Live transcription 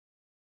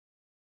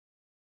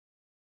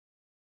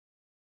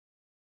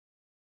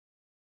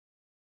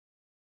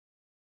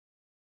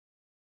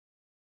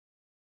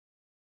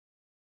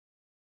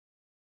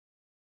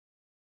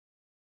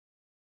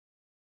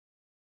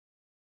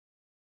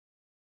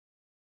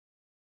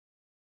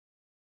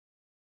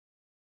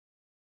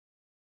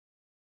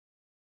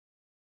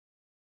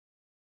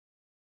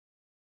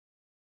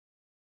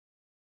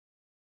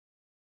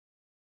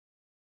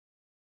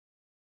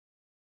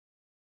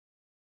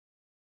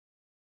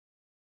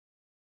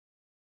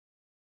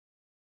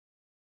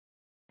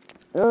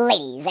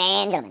Ladies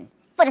and gentlemen,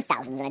 for the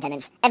thousands in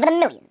attendance and for the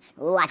millions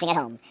watching at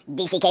home,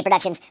 DCK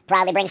Productions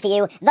proudly brings to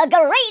you the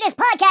greatest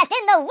podcast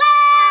in the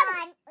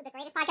world! The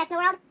greatest podcast in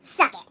the world?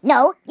 Suck it.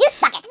 No, you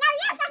suck it. No,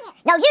 you suck it.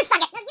 No, you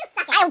suck it. No, you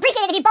suck it. I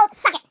appreciate it if you both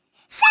suck it.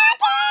 Suck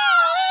it!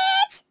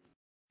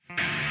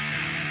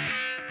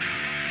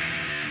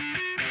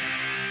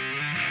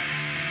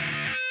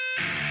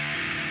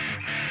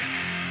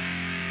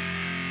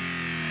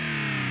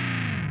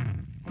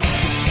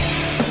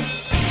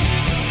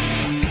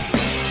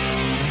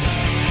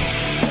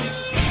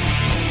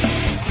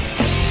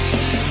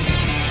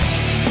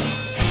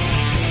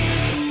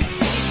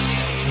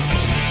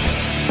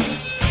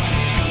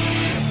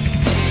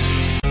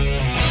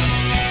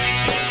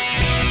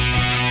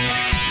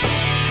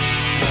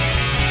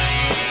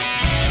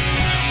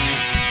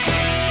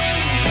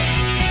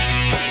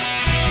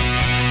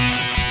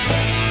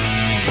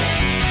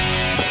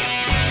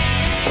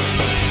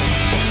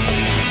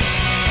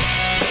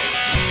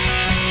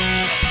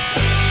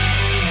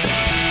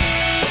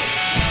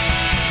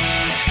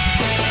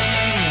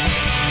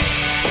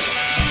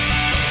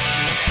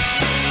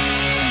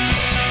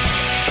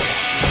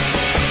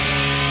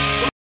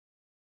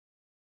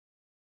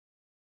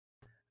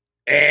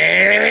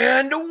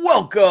 And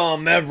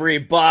welcome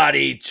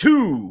everybody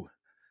to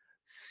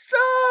Suck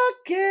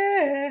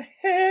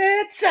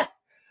It.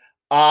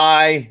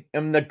 I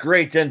am the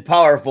great and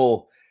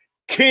powerful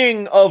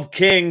King of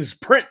Kings,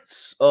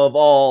 Prince of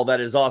all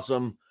that is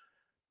awesome.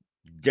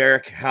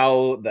 Derek,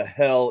 how the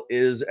hell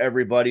is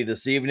everybody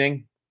this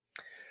evening?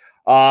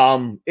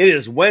 It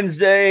is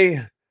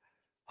Wednesday,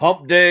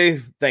 hump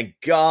day. Thank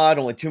God,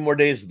 only 2 more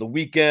days of the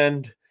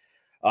weekend.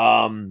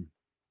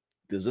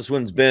 This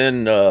one's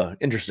been an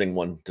interesting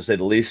one, to say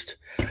the least.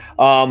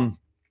 But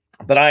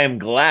I am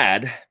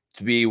glad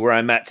to be where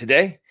I'm at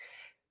today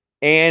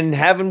and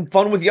having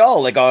fun with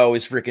y'all like I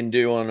always freaking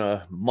do on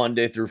a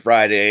Monday through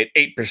Friday at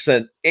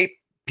 8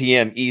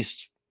 p.m.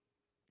 East,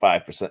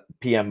 5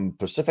 p.m.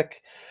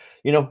 Pacific.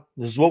 You know,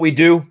 this is what we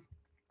do.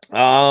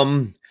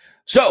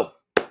 So,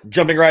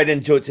 jumping right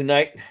into it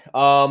tonight.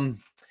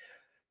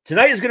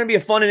 Tonight is going to be a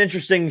fun and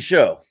interesting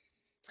show.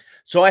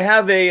 So I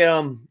have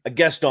a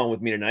guest on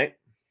with me tonight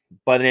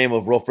by the name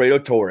of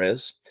Wilfredo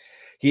Torres.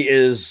 He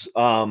is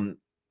an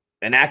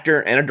actor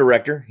and a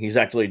director. He's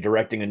actually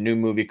directing a new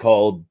movie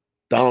called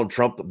Donald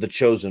Trump, The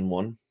Chosen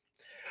One.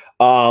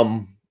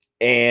 It's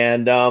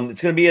going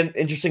to be an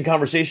interesting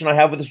conversation I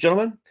have with this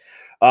gentleman.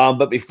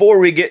 But before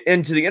we get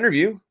into the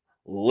interview,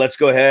 let's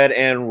go ahead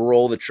and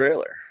roll the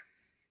trailer.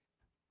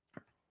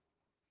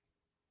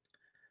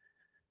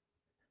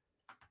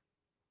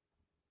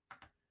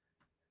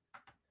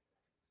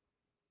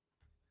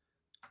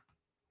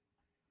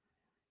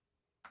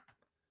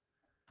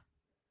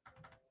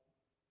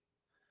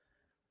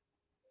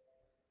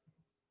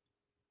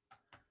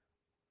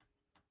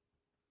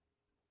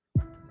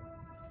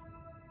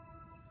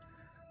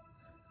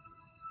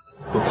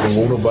 The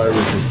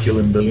coronavirus is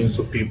killing millions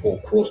of people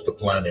across the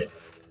planet.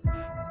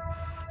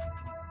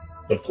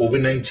 But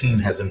COVID-19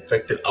 has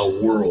infected our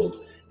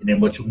world in a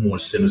much more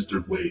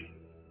sinister way.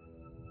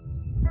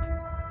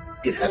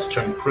 It has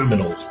turned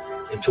criminals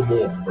into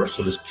more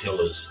merciless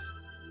killers.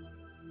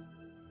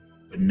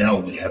 But now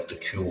we have the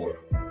cure.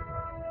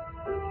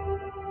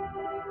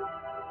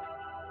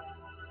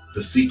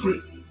 The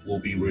secret will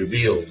be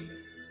revealed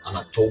on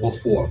October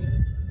 4th,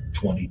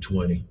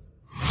 2020.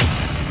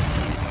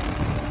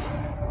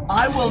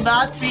 I will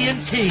not be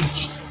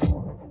impeached.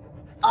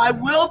 I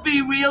will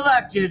be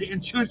reelected in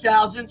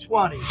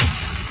 2020.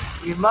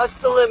 We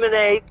must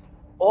eliminate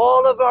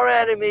all of our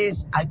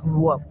enemies. I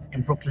grew up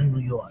in Brooklyn,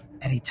 New York,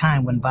 at a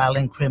time when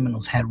violent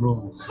criminals had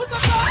rules.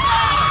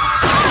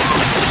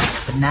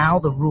 But now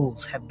the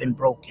rules have been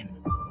broken.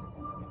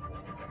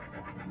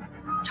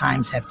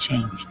 Times have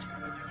changed.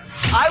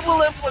 I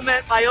will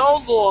implement my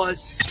own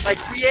laws by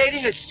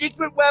creating a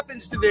secret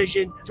weapons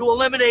division to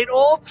eliminate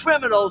all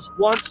criminals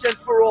once and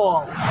for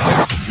all.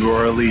 You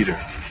are a leader.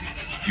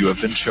 You have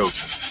been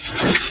chosen.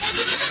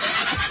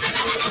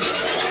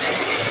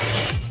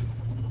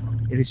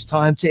 It is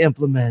time to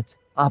implement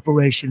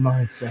Operation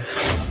Mindset.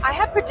 I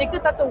had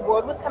predicted that the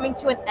world was coming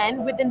to an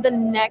end within the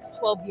next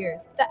 12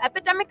 years. The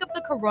epidemic of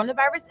the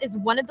coronavirus is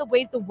one of the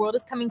ways the world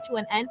is coming to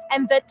an end,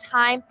 and the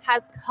time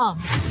has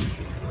come.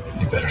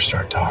 You better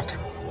start talking.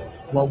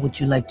 What would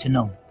you like to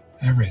know?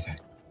 Everything.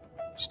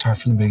 Start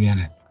from the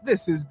beginning.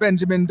 This is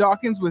Benjamin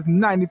Dawkins with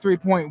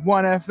 93.1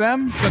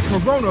 FM. The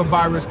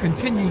coronavirus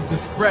continues to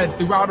spread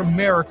throughout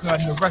America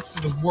and the rest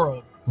of the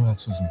world. Who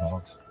else was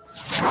involved?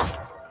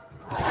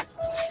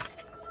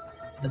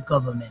 The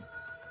government.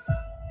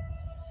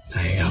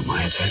 Now you got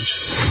my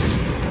attention.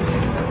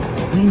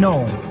 We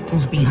know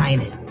who's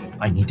behind it.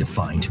 I need to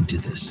find who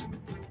did this.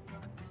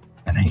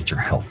 And I need your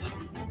help.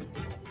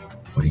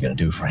 What are you gonna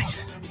do, Frank?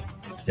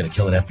 You gonna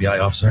kill an FBI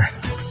officer?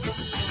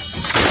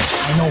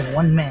 I know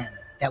one man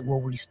that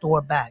will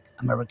restore back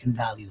American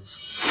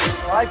values.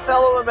 My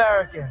fellow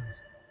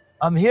Americans,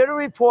 I'm here to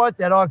report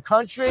that our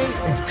country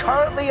is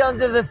currently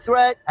under the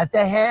threat at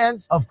the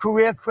hands of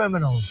career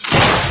criminals.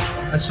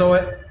 I saw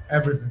it,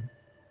 everything.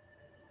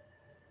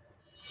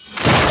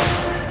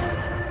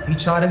 He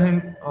shot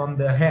him on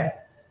the head.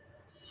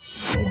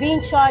 You're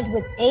being charged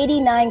with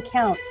 89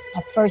 counts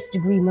of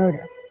first-degree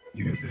murder.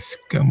 You're the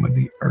scum of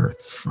the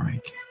earth,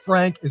 Frank.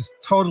 Frank is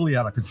totally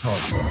out of control.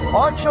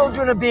 Our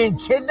children are being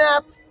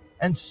kidnapped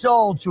and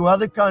sold to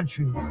other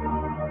countries.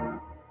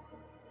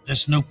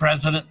 This new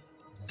president,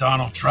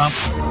 Donald Trump,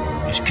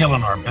 is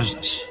killing our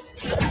business.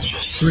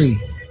 3,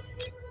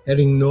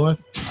 heading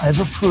north. I've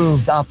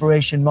approved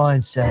Operation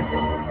Mindset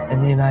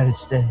in the United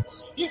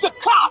States. He's a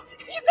cop!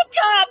 He's a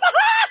cop!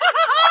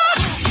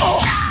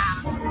 Oh.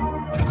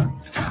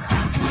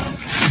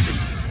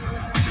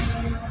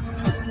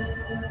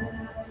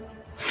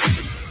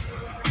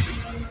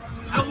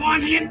 I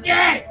want him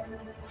dead!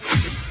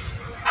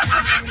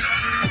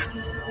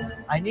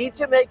 I need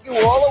to make you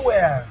all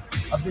aware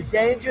of the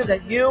danger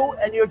that you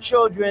and your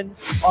children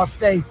are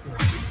facing.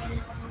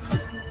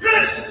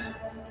 This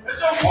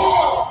is a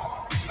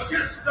war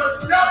against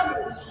the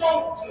devil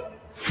soldier.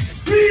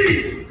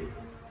 We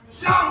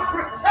shall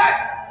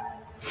protect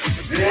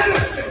the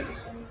innocent.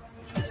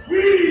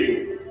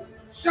 We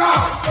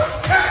shall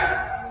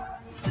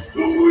protect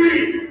the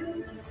weak.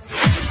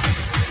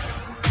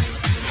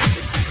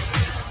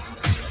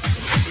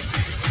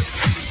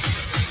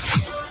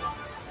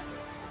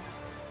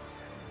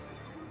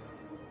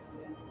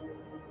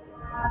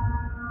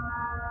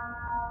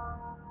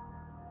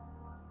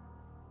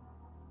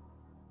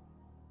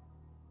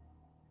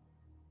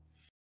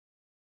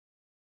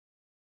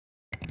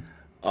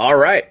 All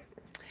right.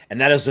 And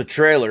that is the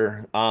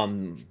trailer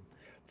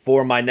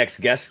for my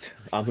next guest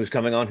who's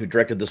coming on, who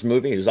directed this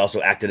movie, who's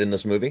also acted in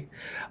this movie.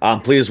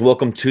 Please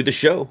welcome to the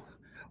show,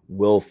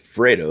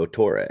 Wilfredo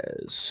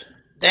Torres.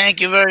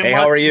 Thank you very much. Hey,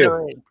 how are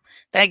you?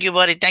 Thank you,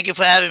 buddy. Thank you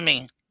for having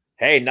me.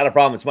 Hey, not a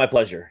problem. It's my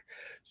pleasure.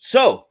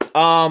 So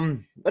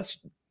let's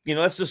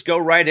just go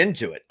right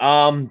into it.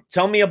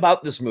 Tell me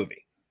about this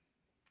movie.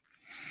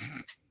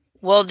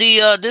 Well,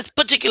 the this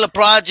particular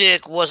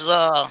project was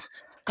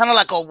kind of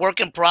like a work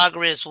in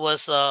progress.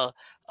 Was a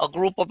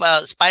group of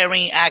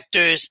aspiring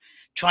actors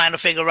trying to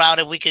figure out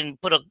if we can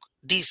put a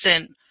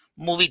decent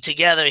movie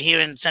together here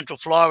in Central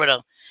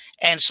Florida.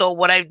 And so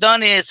what I've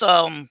done is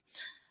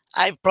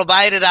I've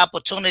provided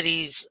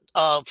opportunities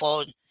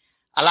for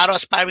a lot of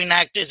aspiring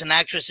actors and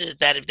actresses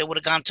that if they would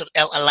have gone to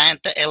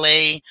Atlanta,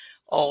 LA,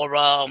 or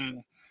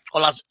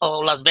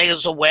Las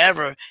Vegas or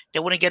wherever, they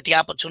wouldn't get the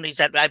opportunities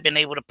that I've been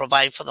able to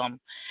provide for them.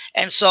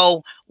 And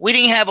so we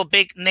didn't have a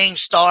big name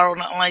star or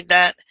nothing like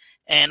that.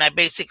 And I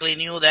basically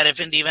knew that if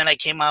in the event I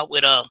came out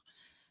with a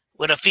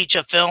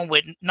feature film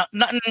with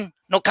nothing,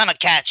 no kind of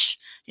catch,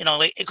 you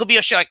know, it could be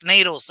a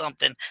Sharknado or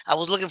something. I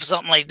was looking for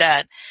something like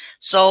that.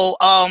 So,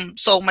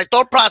 so my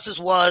thought process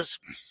was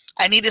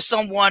I needed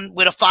someone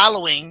with a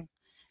following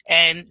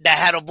and that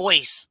had a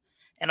voice.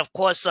 And of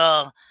course,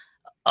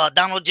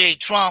 Donald J.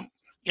 Trump,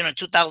 you know, in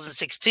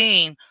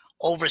 2016,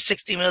 over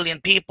 60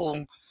 million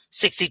people,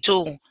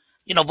 62,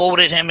 you know,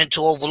 voted him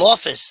into Oval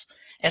Office.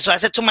 And so I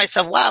said to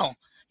myself, wow,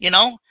 you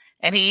know,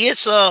 and he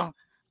is a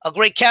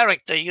great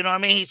character, you know what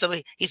I mean?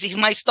 He's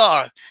my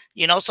star,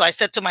 you know? So I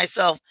said to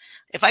myself,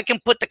 if I can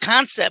put the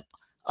concept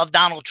of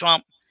Donald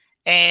Trump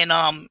and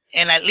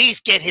at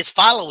least get his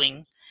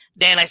following,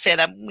 then I said,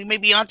 we may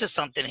be onto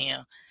something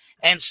here.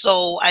 And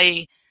so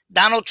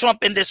Donald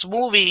Trump in this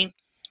movie,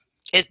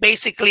 it's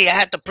basically I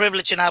had the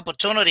privilege and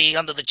opportunity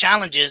under the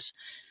challenges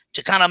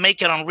to kind of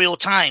make it on real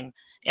time,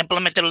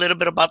 implemented a little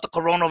bit about the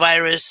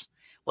coronavirus,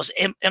 was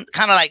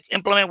kind of like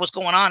implement what's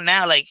going on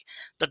now. Like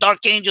the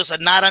Dark Angels are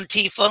not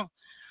Antifa.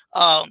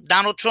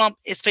 Donald Trump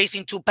is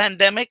facing 2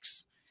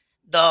 pandemics,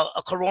 the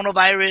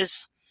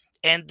coronavirus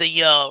and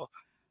the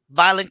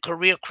violent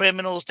career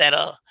criminals that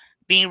are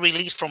being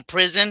released from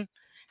prison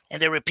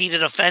and they're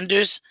repeated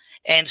offenders.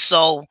 And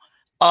so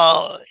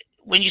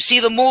when you see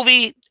the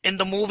movie,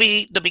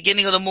 the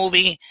beginning of the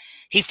movie,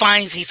 he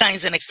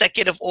signs an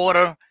executive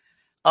order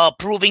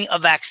approving a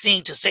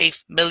vaccine to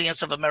save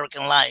millions of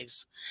American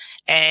lives.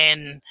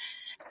 And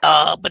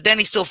but then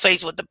he's still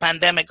faced with the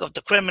pandemic of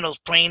the criminals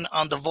preying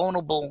on the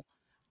vulnerable,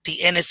 the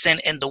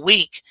innocent, and the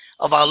weak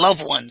of our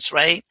loved ones,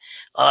 right?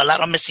 A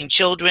lot of missing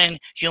children,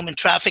 human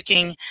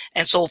trafficking,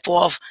 and so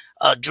forth,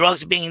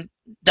 drugs being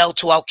dealt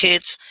to our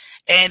kids.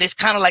 And it's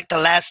kind of like the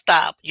last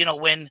stop, you know,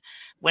 when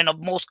the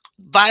most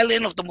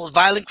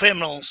violent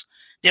criminals,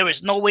 there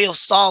is no way of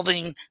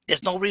solving,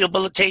 there's no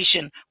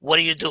rehabilitation, what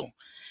do you do?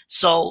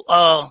 So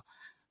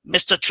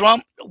Mr.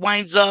 Trump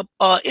winds up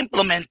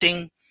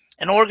implementing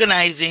and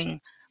organizing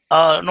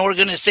an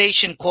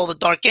organization called the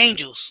Dark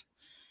Angels.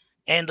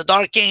 And the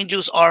Dark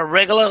Angels are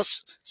regular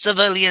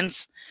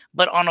civilians,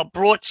 but on a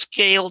broad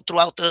scale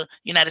throughout the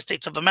United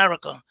States of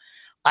America.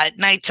 At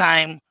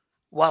nighttime,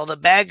 while the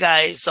bad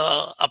guys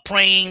are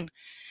preying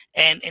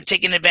and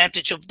taking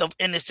advantage of the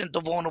innocent,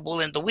 the vulnerable,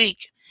 and the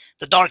weak,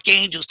 the Dark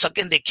Angels tuck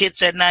in their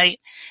kids at night.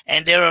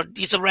 And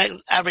these are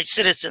average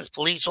citizens,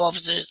 police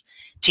officers,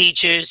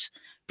 teachers,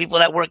 people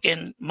that work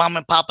in mom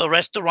and pop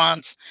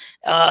restaurants.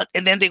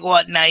 And then they go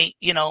at night,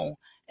 you know,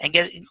 and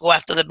go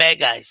after the bad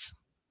guys.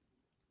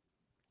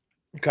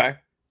 Okay.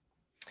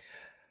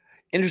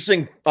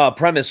 Interesting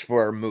premise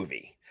for a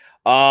movie.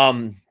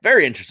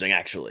 Very interesting,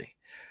 actually.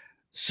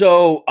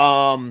 So,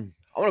 I want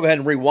to go ahead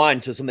and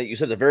rewind to something that you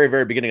said at the very,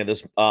 very beginning of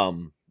this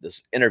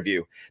this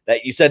interview.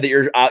 That you said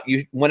that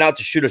you went out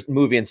to shoot a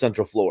movie in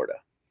Central Florida.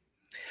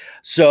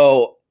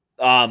 So,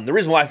 the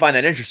reason why I find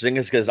that interesting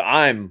is because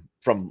I'm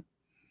from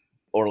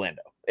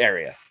Orlando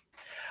area.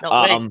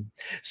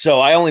 So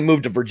I only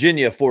moved to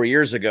Virginia 4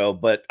 years ago,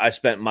 but I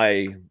spent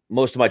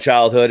most of my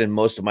childhood and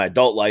most of my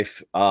adult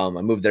life. I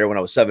moved there when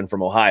I was 7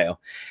 from Ohio,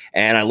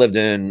 and I lived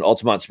in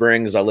Altamont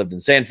Springs. I lived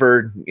in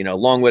Sanford,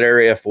 Longwood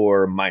area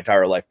for my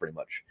entire life, pretty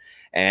much.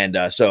 And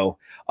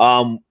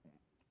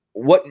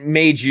what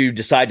made you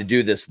decide to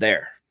do this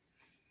there?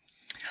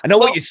 I know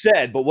what you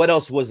said, but what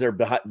else was there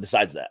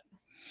besides that?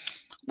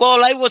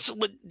 Well, I was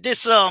with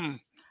this. I'm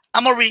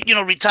a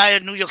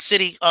retired New York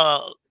City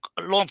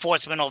law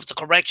enforcement officer,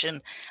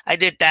 correction. I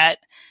did that,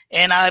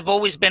 and I've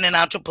always been an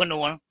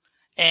entrepreneur,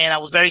 and I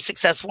was very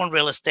successful in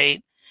real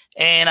estate.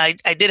 And I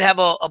did have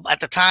at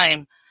the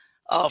time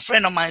a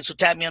friend of mine who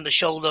tapped me on the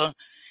shoulder.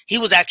 He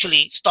was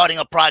actually starting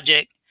a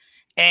project,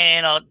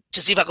 and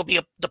to see if I could be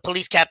the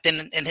police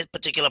captain in his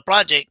particular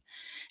project.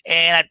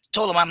 And I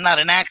told him I'm not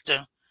an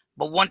actor,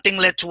 but one thing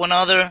led to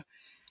another.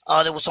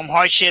 There were some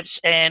hardships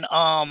and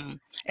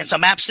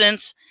some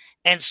absence,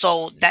 and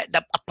so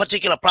that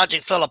particular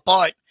project fell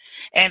apart.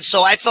 And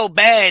so I felt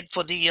bad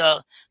for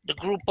the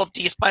group of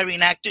the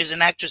aspiring actors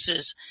and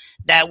actresses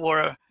that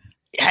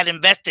had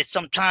invested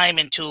some time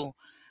into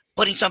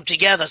putting something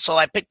together. So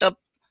I picked up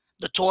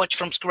the torch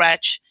from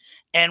scratch,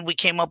 and we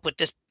came up with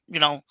this,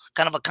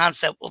 kind of a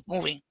concept of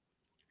movie.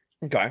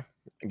 Okay,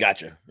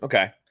 gotcha.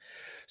 Okay,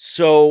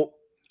 so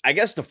I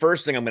guess the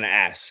first thing I'm going to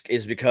ask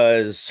is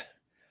because,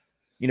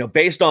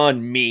 based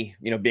on me,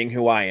 being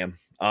who I am,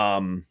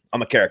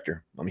 I'm a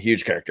character. I'm a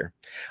huge character.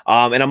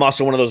 And I'm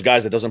also one of those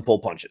guys that doesn't pull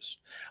punches.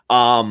 So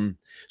I'm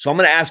going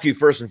to ask you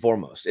first and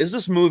foremost, is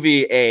this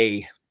movie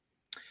a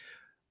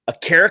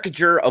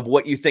caricature of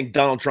what you think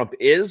Donald Trump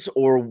is,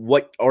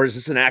 or is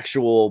this an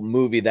actual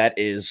movie that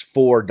is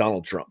for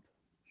Donald Trump?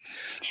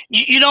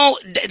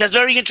 That's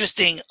very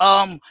interesting.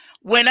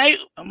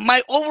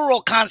 My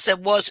overall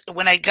concept was,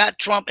 when I got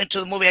Trump into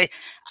the movie,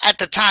 at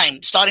the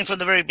time, starting from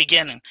the very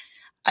beginning,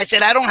 I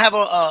said, I don't have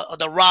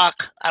The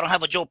Rock. I don't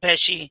have a Joe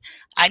Pesci.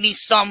 I need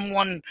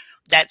someone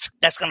that's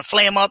going to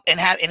flame up and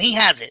he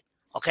has it.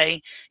 Okay.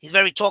 He's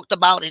very talked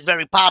about. He's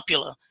very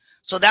popular.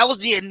 So that was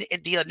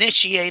the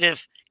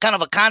initiative kind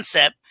of a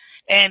concept.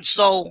 And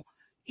so,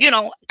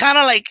 kind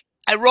of like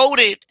I wrote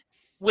it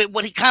with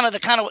what his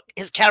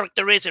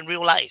character is in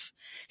real life.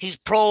 He's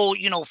pro,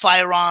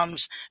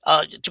 firearms,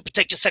 to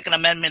protect your Second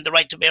Amendment, the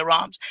right to bear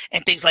arms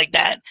and things like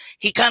that.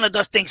 He kind of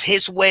does things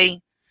his way.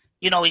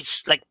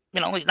 He's like,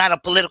 he's not a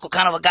political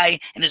kind of a guy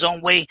in his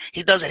own way.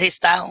 He does it his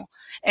style.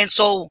 And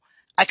so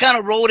I kind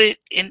of wrote it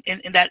in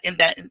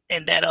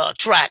that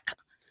track.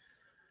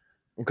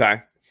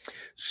 Okay.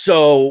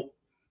 So,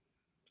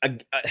 I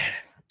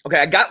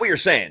got what you're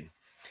saying.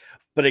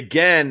 But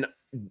again,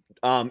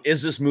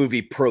 is this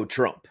movie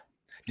pro-Trump?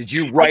 Did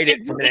you write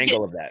it from an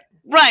angle of that?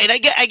 Right.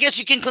 I guess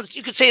you can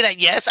say that.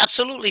 Yes,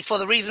 absolutely. For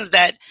the reasons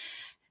that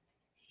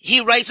he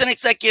writes an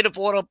executive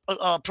order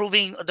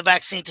approving the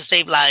vaccine to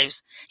save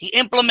lives. He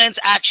implements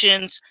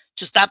actions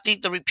to stop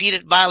the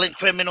repeated violent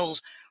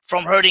criminals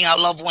from hurting our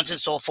loved ones and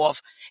so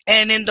forth.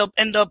 And in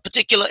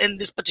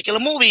this particular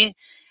movie,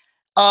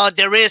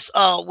 there is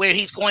where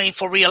he's going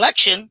for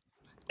re-election,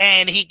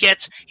 and he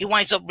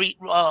winds up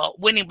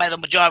winning by the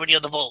majority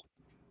of the vote.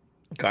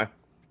 Okay.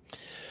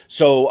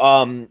 So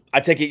I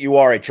take it you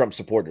are a Trump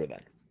supporter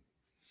then.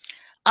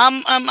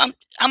 I'm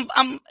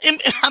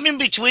in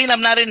between.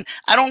 I'm not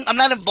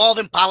involved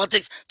in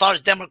politics as far as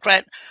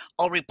Democrat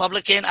or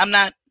Republican. I'm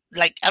not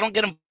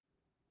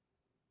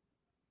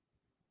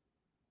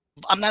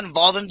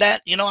involved in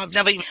that. I've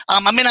never even,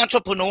 I'm an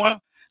entrepreneur.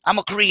 I'm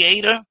a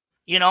creator,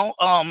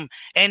 and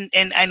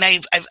I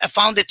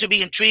found it to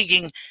be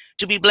intriguing,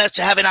 to be blessed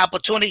to have an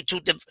opportunity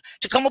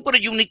to come up with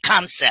a unique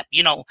concept,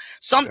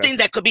 something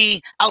that could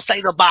be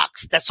outside the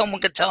box, that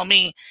someone could tell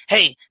me,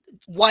 hey,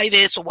 why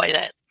this or why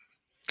that?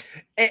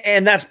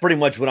 And that's pretty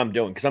much what I'm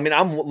doing. Because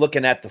I'm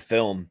looking at the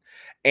film,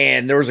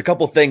 and there was a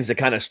couple things that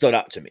kind of stood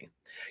out to me.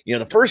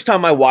 The first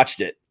time I watched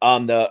it,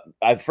 the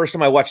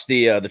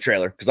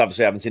trailer, because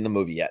obviously I haven't seen the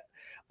movie yet.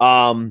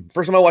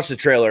 First time I watched the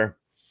trailer,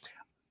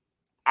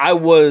 I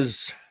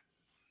was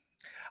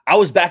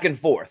back and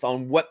forth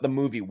on what the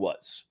movie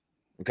was.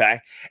 Okay.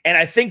 And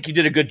I think you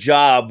did a good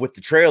job with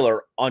the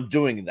trailer on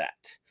doing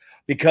that,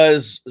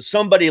 because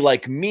somebody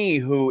like me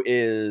who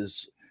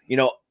is,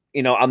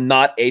 I'm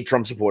not a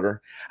Trump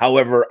supporter.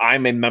 However,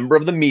 I'm a member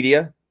of the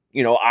media.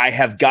 I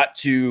have got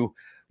to,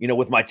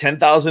 with my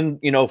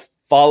 10,000,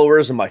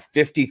 followers and my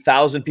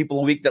 50,000 people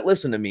a week that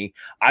listen to me,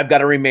 I've got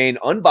to remain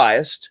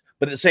unbiased,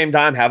 but at the same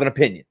time have an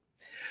opinion.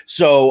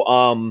 So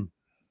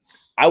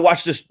I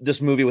watched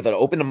this movie with an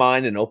open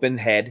mind and open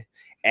head,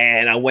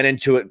 and I went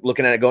into it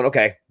looking at it going,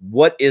 okay,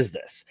 what is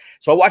this?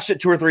 So I watched it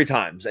 2 or 3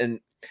 times, and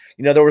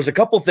there was a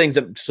couple things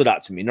that stood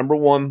out to me. Number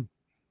one,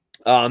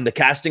 the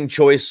casting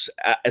choice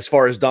as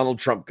far as Donald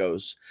Trump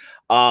goes,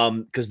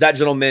 because that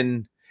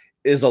gentleman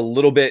is a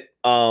little bit,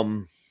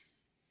 I'm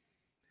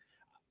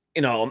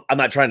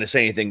not trying to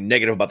say anything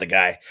negative about the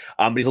guy.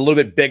 But he's a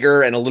little bit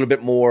bigger and a little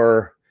bit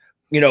more,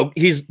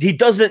 he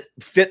doesn't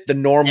fit the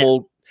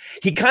normal.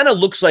 He kind of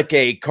looks like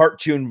a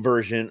cartoon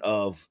version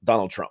of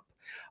Donald Trump.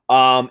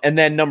 And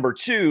then number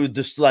two,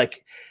 just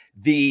like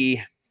the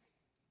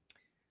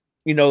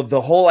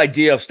whole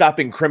idea of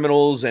stopping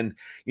criminals and,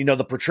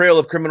 the portrayal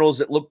of criminals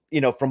that look,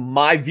 from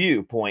my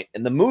viewpoint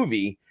in the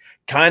movie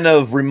kind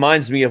of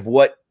reminds me of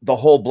what the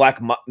whole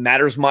Black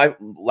Lives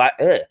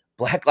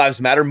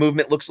Matter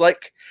movement looks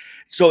like.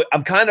 So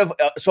I'm kind of,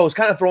 so I was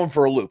kind of thrown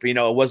for a loop.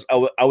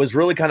 I was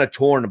really kind of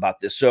torn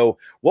about this. So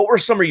what were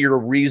some of your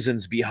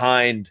reasons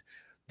behind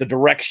the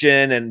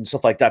direction and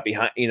stuff like that,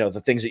 behind,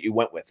 the things that you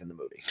went with in the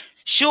movie?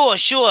 Sure.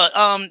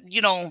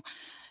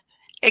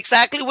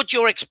 Exactly what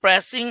you're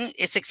expressing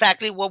is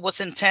exactly what was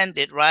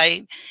intended,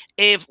 right?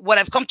 If what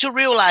I've come to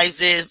realize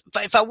is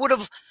if I would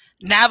have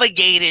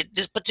navigated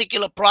this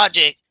particular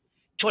project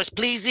towards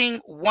pleasing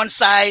one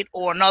side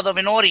or another of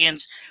an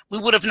audience, we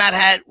would have not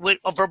had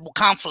a verbal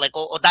conflict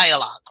or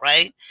dialogue,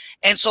 right?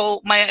 And so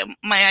my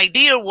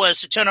idea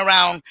was to turn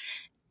around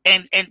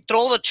and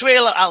throw the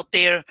trailer out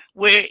there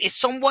where it's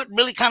somewhat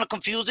really kind of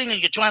confusing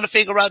and you're trying to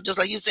figure out, just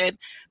like you said,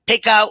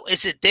 pick out,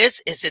 is it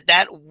this, is it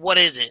that, what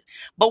is it?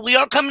 But we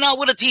are coming out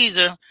with a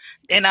teaser,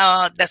 and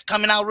that's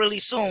coming out really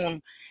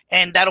soon,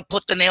 and that'll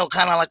put the nail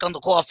kind of like on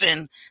the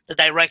coffin, the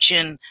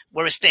direction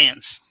where it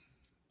stands.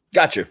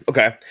 Gotcha.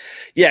 Okay.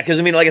 Yeah, because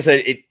like I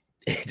said, it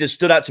just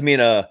stood out to me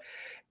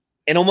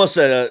in almost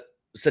a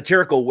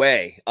satirical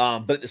way.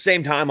 But at the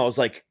same time, I was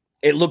like,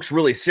 it looks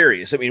really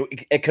serious.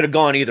 It could have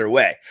gone either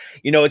way.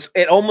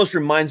 It almost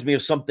reminds me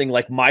of something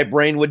like my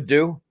brain would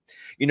do.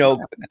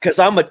 Because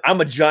I'm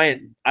a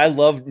giant. I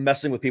love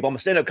messing with people. I'm a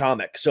stand-up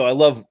comic, so I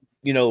love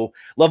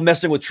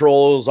messing with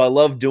trolls. I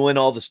love doing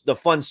all the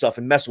fun stuff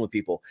and messing with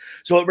people.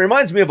 So it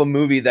reminds me of a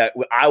movie that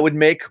I would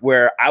make,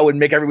 where I would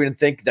make everyone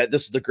think that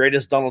this is the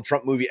greatest Donald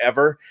Trump movie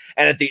ever,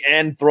 and at the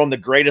end throw them the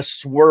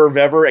greatest swerve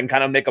ever, and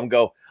kind of make them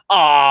go,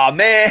 "Aw,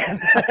 man."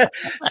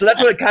 So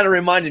that's what it kind of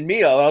reminded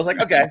me of. I was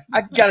like, okay,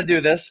 I can kind of do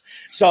this.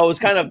 So I was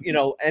kind of,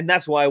 and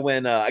that's why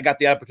when I got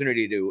the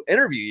opportunity to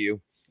interview you,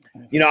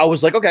 I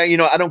was like, okay,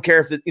 I don't care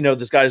if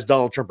this guy's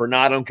Donald Trump or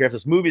not. I don't care if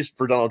this movie's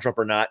for Donald Trump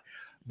or not.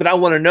 But I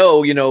want to know,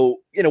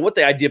 what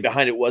the idea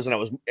behind it was. And I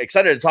was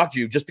excited to talk to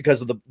you just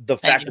because of the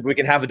fact that we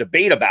can have a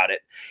debate about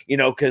it,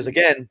 because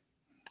again,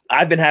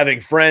 I've been having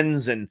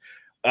friends and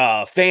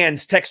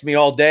fans text me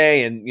all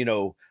day and,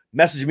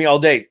 message me all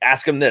day,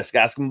 ask them this,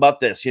 ask them about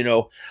this,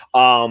 So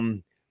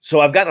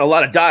I've gotten a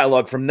lot of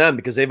dialogue from them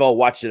because they've all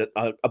watched it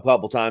a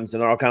couple times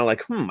and they're all kind of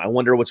like, I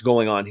wonder what's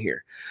going on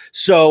here.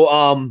 So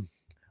I'm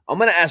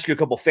going to ask you a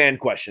couple fan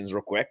questions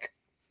real quick.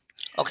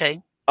 Okay.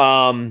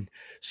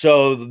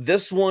 So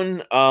this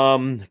one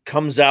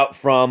comes out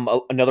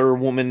from another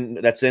woman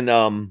that's in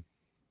Orlando,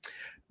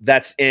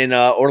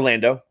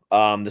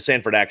 the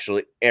Sanford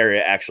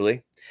area.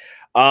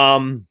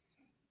 And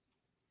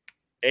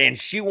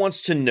she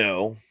wants to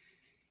know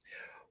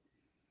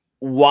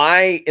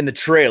why in the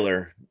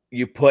trailer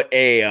you put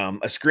a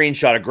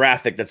screenshot, a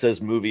graphic that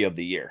says movie of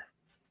the year.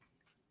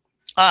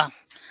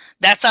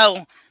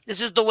 This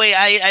is the way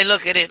I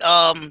look at it.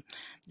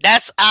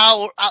 That's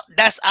our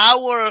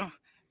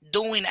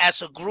doing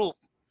as a group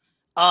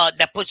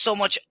that puts so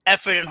much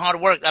effort and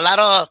hard work. A lot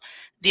of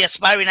the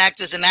aspiring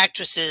actors and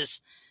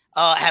actresses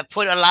have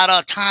put a lot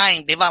of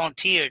time. They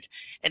volunteered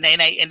and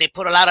they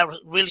put a lot of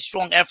really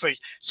strong effort.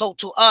 So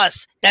to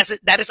us,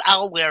 that is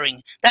our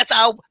wearing. That's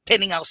our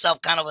pinning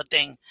ourselves kind of a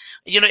thing.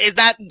 It's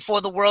not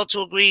for the world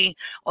to agree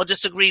or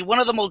disagree. One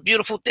of the most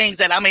beautiful things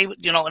that I'm able,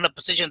 in the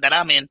position that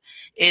I'm in,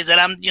 is that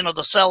I'm,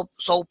 the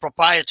sole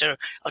proprietor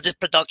of this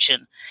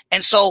production.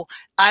 And so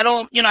I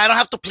don't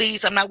have to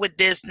please. I'm not with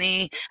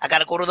Disney. I got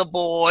to go to the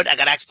board. I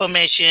got to ask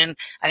permission.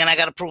 And I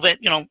got to prove it,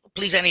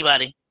 please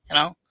anybody,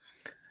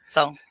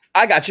 So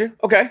I got you.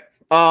 Okay.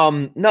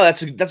 No,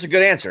 that's a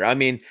good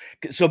answer.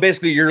 So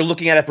basically you're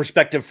looking at a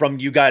perspective from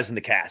you guys in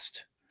the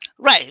cast.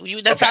 Right.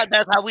 That's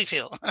how we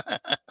feel.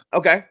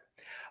 Okay.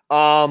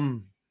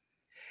 And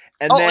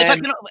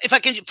then if I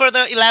can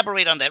further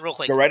elaborate on that real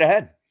quick. Go right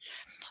ahead.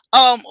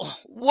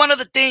 One of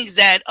the things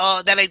that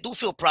I do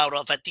feel proud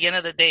of at the end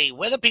of the day,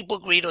 whether people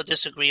agree or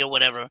disagree or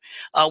whatever,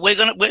 we're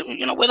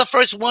the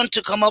first one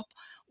to come up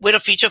with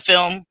a feature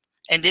film,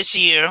 and this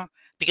year,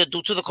 because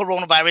due to the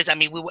coronavirus,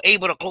 we were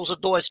able to close the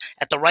doors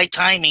at the right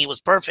timing. It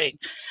was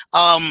perfect.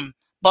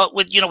 But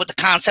with the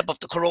concept of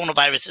the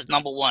coronavirus is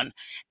number one,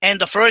 and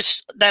the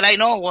first that I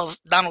know of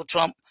Donald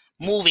Trump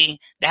movie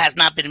that has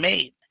not been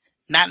made,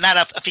 not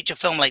a feature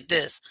film like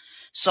this.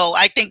 So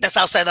I think that's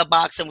outside the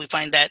box, and we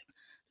find that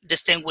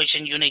distinguished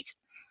and unique.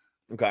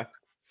 Okay.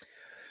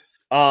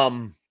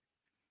 The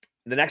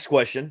next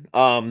question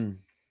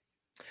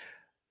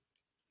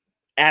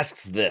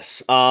asks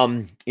this.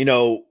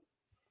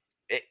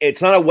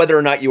 It's not a whether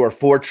or not you are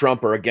for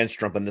Trump or against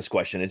Trump in this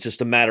question. It's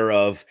just a matter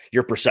of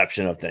your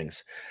perception of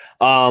things.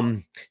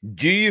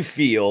 Do you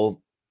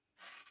feel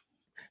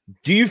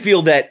Do you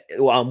feel that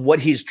what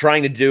he's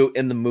trying to do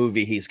in the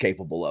movie he's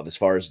capable of as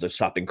far as the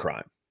stopping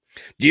crime?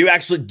 Do you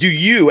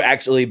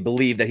actually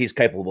believe that he's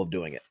capable of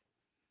doing it?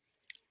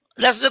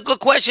 That's a good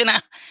question.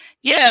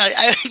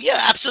 Yeah,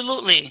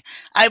 absolutely.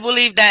 I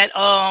believe that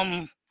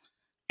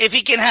if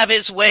he can have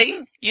his way,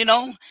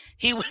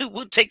 he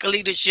would take a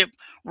leadership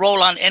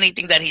role on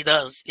anything that he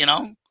does,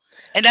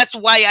 and that's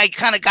why I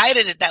kind of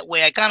guided it that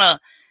way. I kind of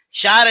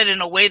shot it in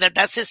a way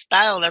that's his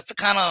style. That's the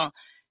kind of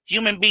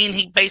human being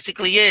he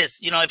basically is.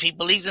 If he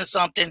believes in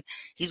something,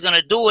 he's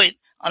gonna do it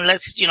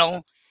unless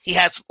he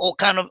has all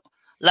kind of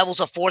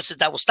levels of forces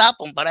that will stop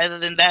him. But other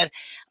than that,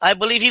 I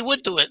believe he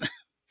would do it.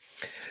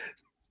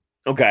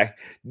 Okay.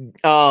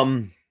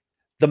 The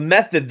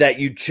method that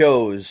you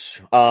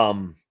chose,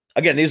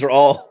 again, these are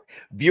all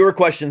viewer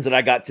questions that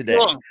I got today.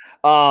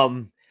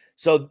 Sure.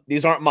 So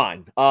these aren't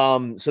mine.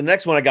 So the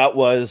next one I got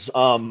was,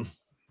 hold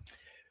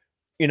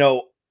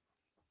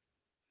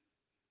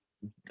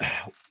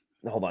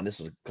on. This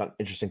is a kind of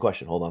interesting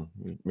question. Hold on.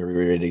 Let me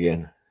reread it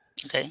again.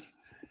 Okay.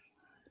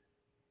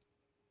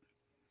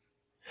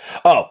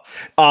 Oh,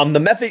 the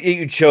method that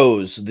you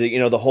chose,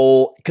 the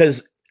whole,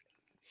 because,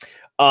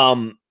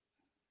 I'm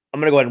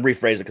going to go ahead and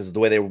rephrase it because the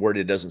way they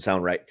worded it doesn't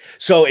sound right.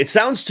 So it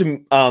sounds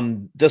to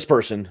this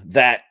person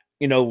that,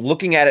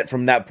 looking at it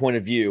from that point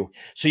of view.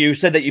 So you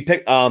said that you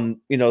picked,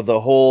 the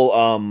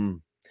whole,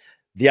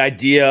 the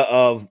idea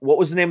of, what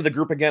was the name of the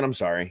group again? I'm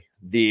sorry.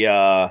 What do you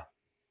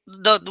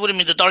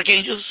mean? The Dark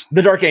Angels?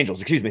 The Dark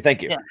Angels. Excuse me.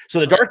 Thank you. Yeah. So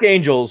the Dark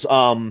Angels,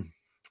 are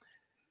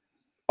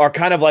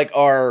kind of like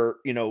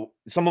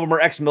some of them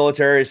are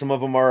ex-military, some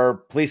of them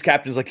are police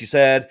captains, like you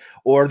said,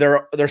 or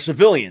they're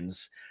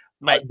civilians.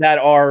 Right. That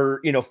are,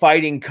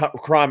 fighting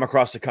crime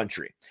across the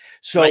country.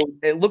 So right.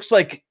 It looks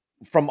like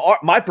from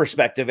my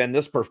perspective and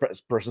this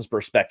person's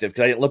perspective,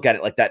 because I didn't look at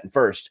it like that at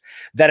first,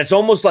 that it's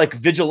almost like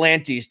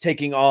vigilantes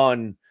taking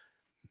on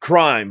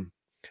crime,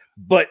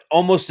 but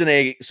almost so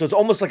it's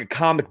almost like a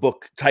comic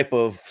book type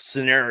of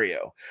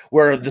scenario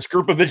where this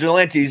group of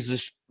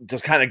vigilantes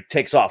just kind of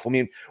takes off. I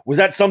mean, was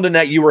that something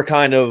that you were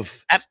kind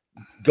of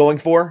going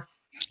for?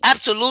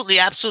 Absolutely,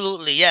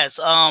 yes.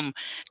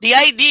 The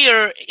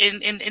idea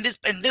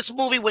in this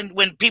movie,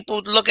 when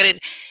people look at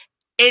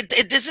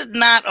it, this is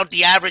not of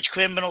the average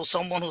criminal,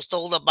 someone who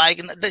stole a bike.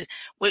 And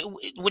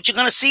what you're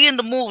gonna see in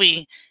the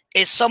movie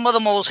is some of the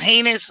most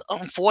heinous,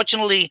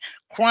 unfortunately,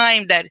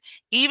 crime that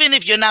even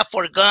if you're not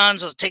for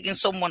guns or taking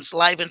someone's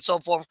life and so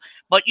forth,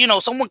 but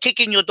someone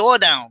kicking your door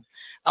down,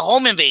 a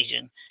home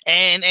invasion,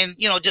 and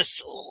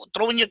just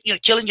throwing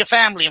killing your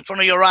family in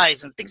front of your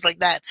eyes and things like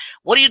that.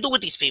 What do you do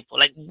with these people?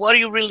 Like, what are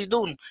you really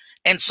doing?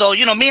 And so,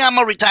 me, I'm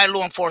a retired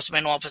law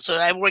enforcement officer.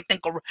 I worked in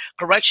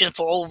correction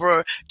for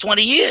over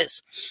 20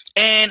 years.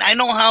 And I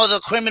know how the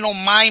criminal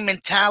mind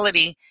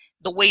mentality,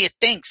 the way it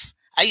thinks.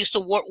 I used to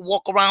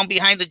walk around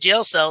behind the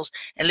jail cells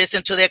and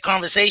listen to their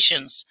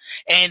conversations.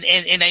 And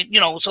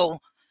so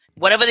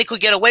whatever they could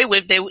get away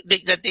with, they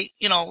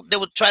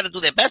would try to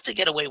do their best to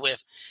get away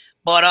with.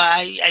 But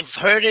I've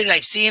heard it,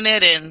 I've seen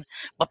it,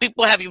 but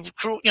people have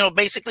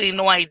basically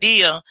no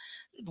idea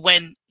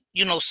when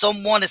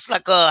someone is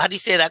like how do you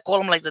say that? I call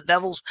them like the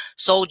devil's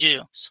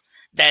soldiers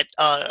that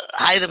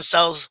hide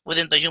themselves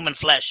within the human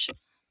flesh.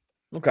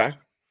 Okay.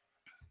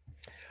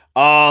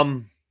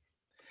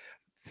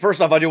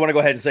 First off, I do want to go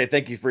ahead and say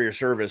thank you for your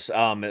service,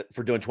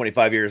 for doing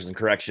 25 years in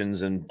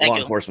corrections and law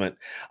enforcement.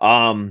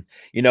 In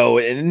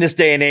this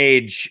day and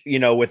age,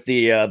 with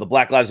the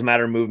Black Lives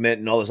Matter movement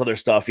and all this other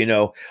stuff,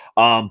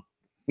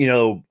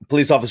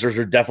 police officers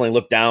are definitely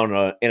looked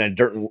down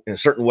in a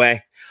certain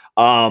way.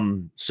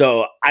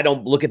 So I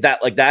don't look at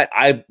that like that.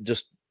 I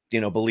just,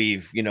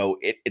 believe,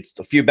 it's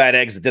a few bad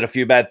eggs that did a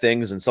few bad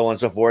things and so on and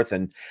so forth.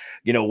 And,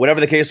 whatever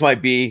the case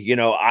might be,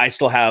 I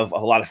still have a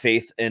lot of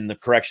faith in the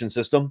correction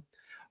system,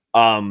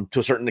 to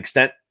a certain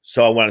extent.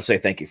 So I want to say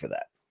thank you for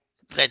that.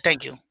 Okay,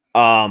 thank you.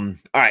 All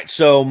right.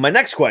 So my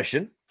next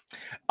question,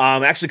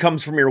 actually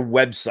comes from your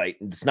website.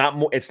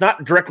 It's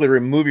not directly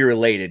movie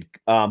related,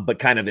 but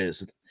kind of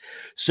is.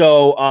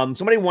 So,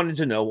 somebody wanted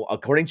to know,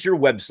 according to your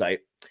website,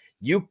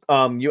 you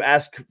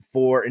ask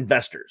for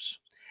investors,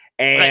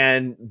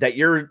 and right. that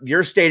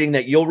you're stating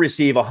that you'll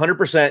receive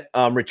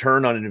 100%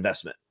 return on an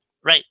investment.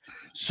 Right.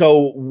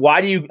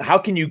 So how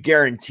can you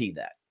guarantee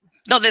that?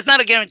 No, there's not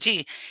a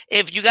guarantee.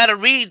 If you got to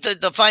read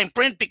the fine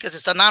print, because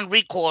it's a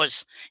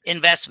non-recourse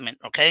investment.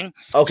 Okay.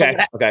 Okay.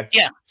 Okay.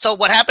 Yeah. So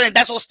what happened?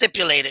 That's all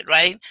stipulated,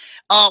 right?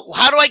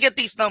 How do I get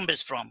these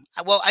numbers from?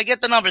 Well, I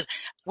get the numbers.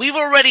 We've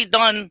already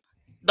done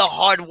the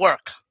hard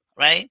work,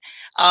 right?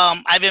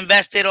 I've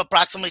invested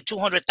approximately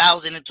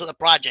 $200,000 into the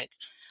project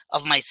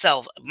of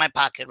myself, my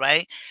pocket,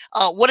 right?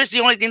 What is the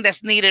only thing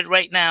that's needed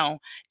right now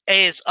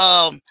is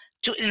to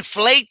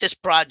inflate this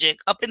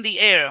project up in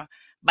the air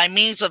by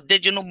means of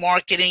digital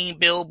marketing,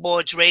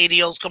 billboards,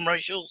 radios,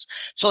 commercials,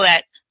 so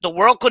that the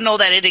world could know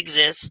that it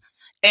exists.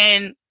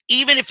 And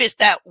even if it's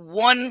that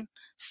one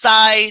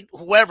side,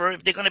 whoever,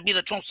 if they're going to be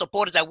the Trump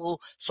supporters that will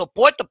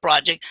support the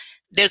project,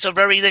 there's a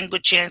very then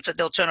good chance that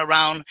they'll turn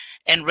around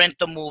and rent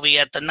the movie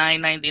at the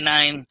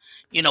 $9.99,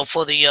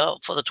 for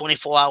the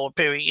 24-hour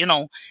period,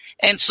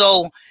 and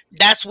so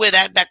that's where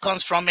that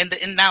comes from. And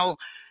now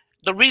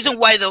the reason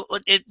why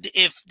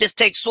if this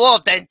takes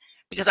off, then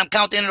because I'm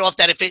counting it off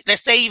that if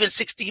let's say even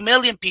 60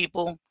 million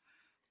people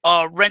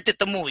rented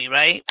the movie,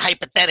 right?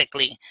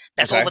 Hypothetically,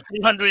 that's over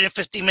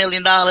 $350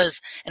 million,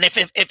 and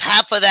if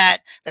half of that,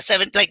 that's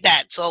seven like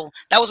that. So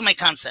that was my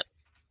concept.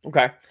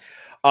 Okay.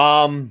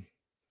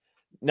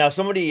 Now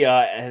somebody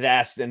had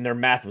asked, and their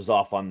math was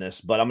off on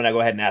this, but I'm going to go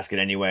ahead and ask it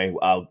anyway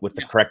with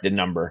the corrected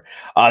number.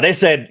 They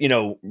said,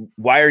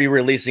 why are you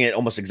releasing it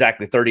almost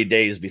exactly 30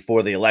 days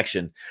before the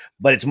election?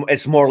 But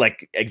it's more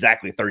like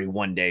exactly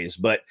 31 days.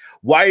 But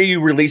why are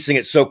you releasing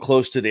it so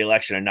close to the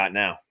election and not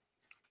now?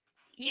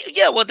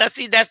 Yeah, well, that's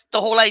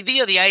the whole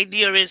idea. The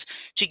idea is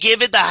to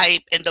give it the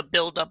hype and the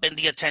build up and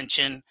the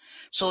attention,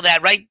 so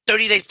that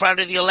 30 days prior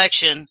to the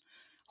election,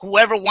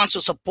 whoever wants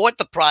to support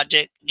the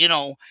project,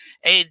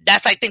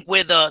 that's I think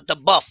where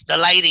the buff, the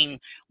lighting,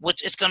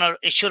 which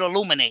it should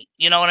illuminate.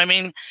 You know what I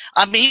mean?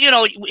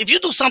 If you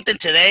do something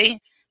today,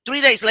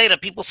 3 days later,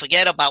 people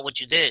forget about what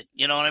you did.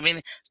 You know what I mean?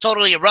 It's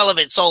totally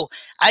irrelevant. So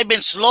I've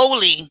been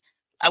leaving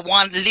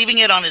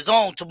it on its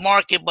own to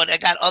market, but I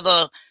got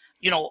other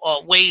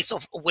ways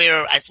of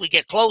where as we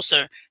get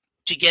closer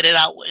to get it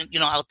out,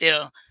 out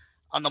there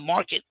on the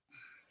market.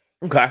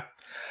 Okay.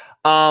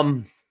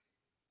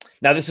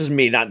 Now this is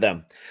me, not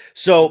them.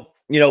 So,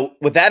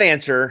 with that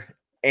answer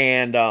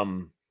and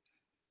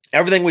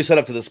everything we set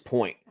up to this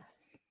point,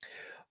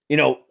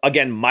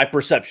 again, my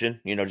perception,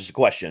 just a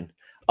question.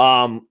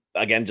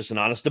 Again, just an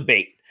honest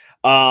debate.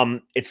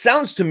 It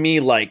sounds to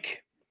me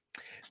like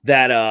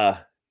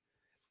that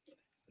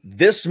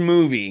this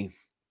movie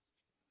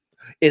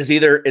is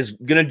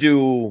going to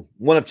do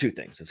one of two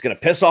things. It's going to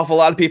piss off a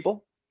lot of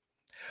people,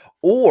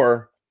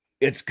 or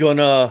it's going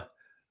to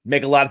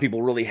make a lot of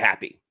people really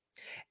happy.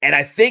 And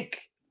I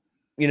think,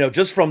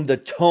 just from the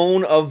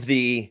tone of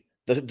the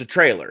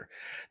trailer,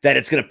 that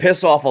it's going to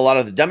piss off a lot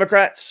of the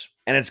Democrats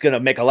and it's going to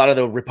make a lot of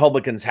the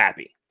Republicans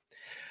happy.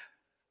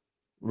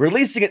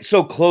 Releasing it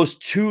so close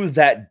to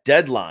that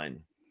deadline,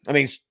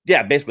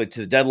 basically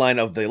to the deadline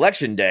of the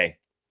election day,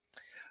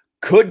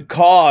 could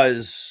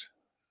cause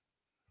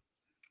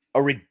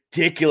a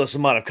ridiculous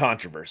amount of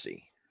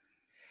controversy.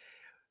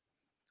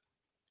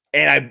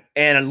 And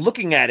I'm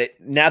looking at it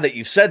now that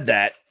you've said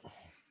that,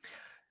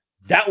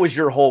 that was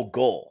your whole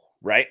goal,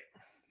 right?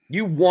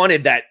 You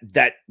wanted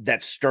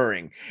that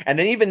stirring. And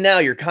then even now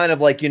you're kind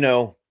of like,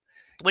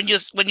 when you're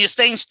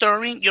saying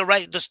stirring, you're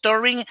right. The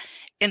stirring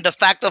in the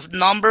fact of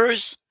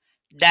numbers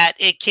that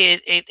it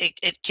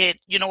could,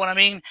 you know what I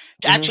mean?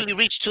 To actually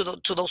reach to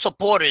those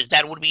supporters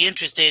that would be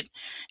interested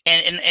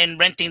in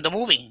renting the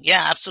movie.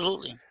 Yeah,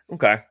 absolutely.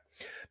 Okay.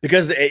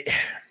 Because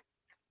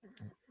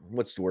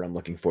what's the word I'm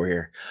looking for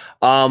here?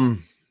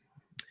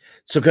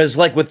 So, because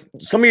like with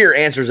some of your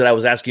answers that I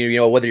was asking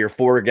you, whether you're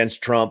for or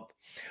against Trump,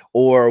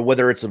 or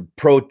whether it's a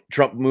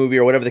pro-Trump movie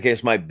or whatever the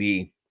case might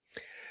be,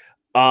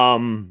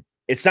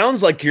 it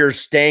sounds like you're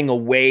staying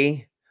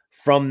away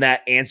from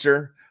that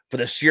answer for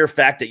the sheer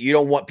fact that you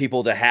don't want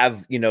people to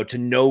have, to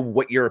know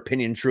what your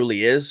opinion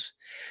truly is.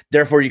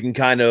 Therefore, you can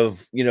kind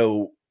of,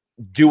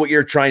 do what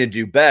you're trying to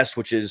do best,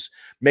 which is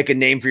make a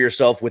name for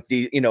yourself with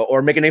the,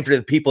 or make a name for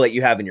the people that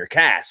you have in your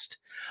cast.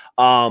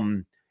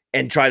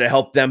 And try to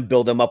help them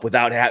build them up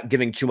without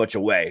giving too much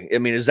away.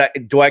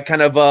 Do I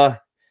kind of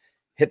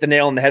hit the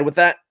nail on the head with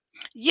that?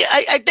 Yeah,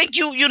 I think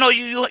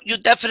you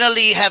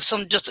definitely have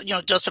some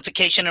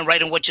justification in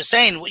writing what you're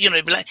saying.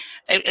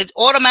 It's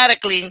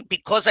automatically,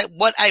 because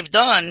what I've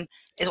done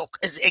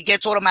it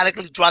gets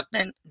automatically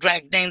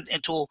dragged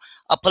into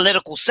a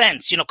political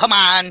sense. Come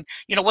on,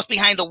 what's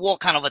behind the wall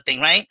kind of a thing,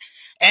 right?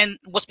 And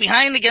what's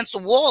behind against the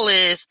wall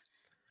is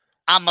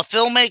I'm a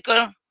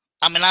filmmaker,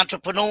 I'm an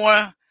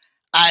entrepreneur.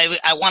 I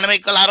want to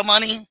make a lot of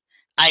money.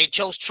 I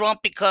chose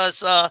Trump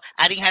because I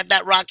didn't have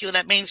that Rocky or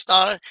that main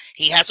star.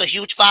 He has a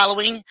huge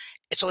following.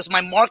 So it's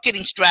my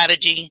marketing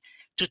strategy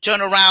to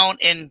turn around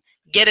and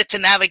get it to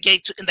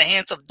navigate in the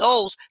hands of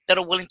those that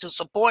are willing to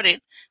support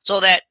it, so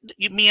that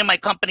me and my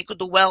company could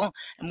do well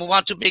and move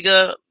on to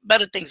bigger,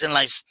 better things in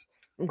life.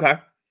 Okay.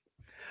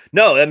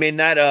 No, that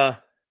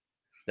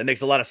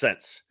makes a lot of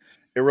sense.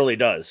 It really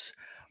does.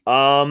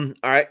 All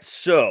right.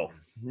 So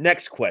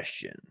next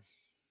question.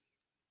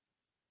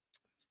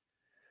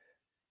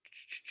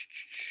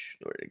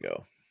 Where'd it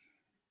go?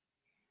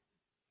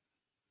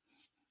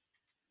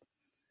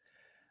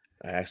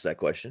 I asked that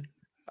question.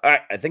 All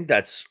right, I think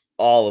that's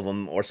all of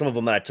them, or some of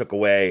them that I took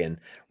away and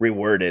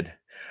reworded.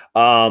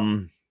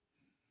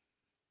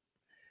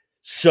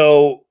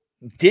 So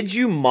did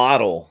you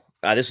model?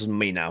 This is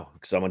me now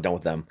because I'm done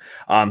with them.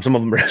 Some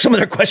of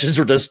their questions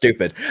were just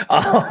stupid.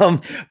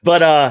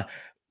 But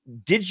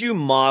did you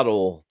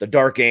model the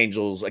Dark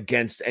Angels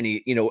against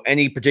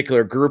any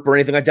particular group or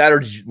anything like that,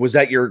 or was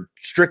that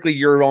strictly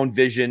your own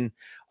vision,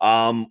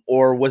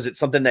 or was it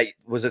something that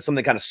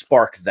kind of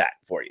sparked that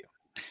for you?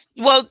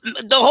 Well,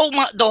 the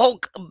whole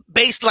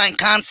baseline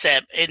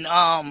concept, and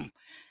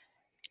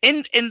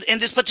in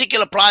this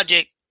particular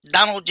project,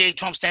 Donald J.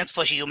 Trump stands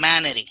for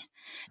humanity.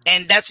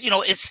 And that's,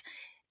 it's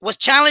what's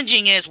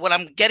challenging is what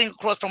I'm getting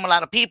across from a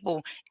lot of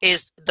people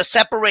is the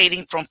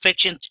separating from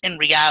fiction and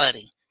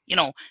reality.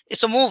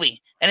 It's a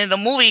movie. And in the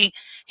movie,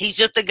 he's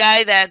just a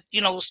guy that,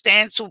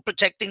 stands to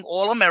protecting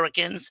all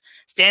Americans,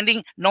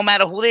 standing no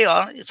matter who they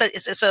are.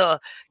 It's a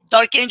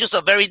Dark Angels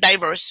are very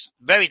diverse,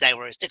 very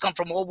diverse. They come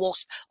from all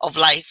walks of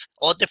life,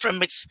 all different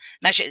mixed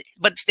nationalities,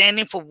 but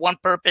standing for one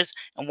purpose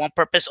and one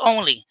purpose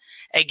only,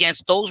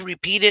 against those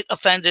repeated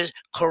offenders,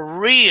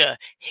 career,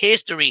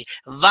 history,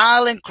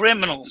 violent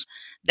criminals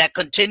that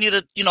continue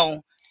to,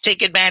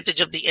 take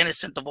advantage of the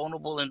innocent, the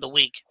vulnerable, and the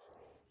weak.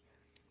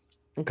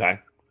 Okay.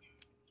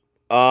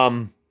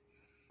 I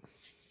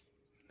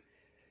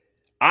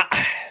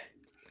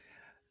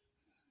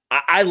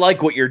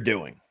like what you're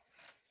doing.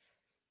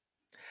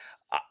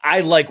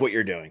 I like what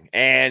you're doing,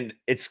 and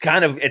it's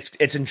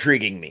it's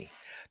intriguing me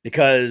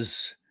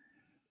because,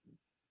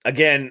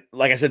 again,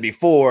 like I said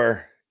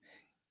before,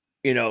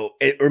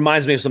 it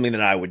reminds me of something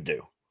that I would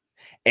do,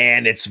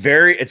 and it's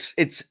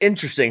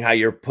interesting how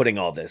you're putting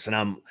all this, and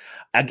I'm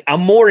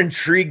more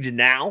intrigued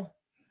now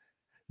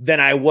than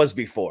I was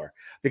before,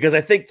 because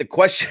I think the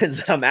questions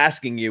that I'm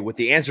asking you with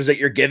the answers that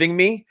you're giving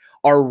me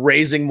are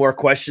raising more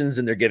questions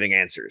than they're giving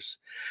answers.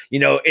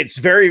 It's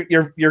very,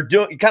 you're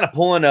kind of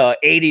pulling a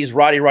 80s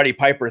Roddy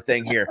Piper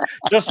thing here.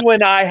 Just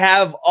when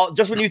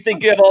you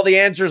think you have all the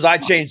answers, I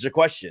change the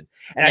question.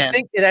 And I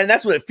think, and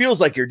that's what it feels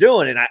like you're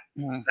doing. And I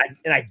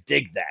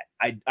dig that.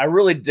 I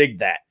really dig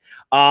that.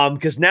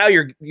 Because now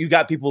you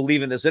got people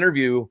leaving this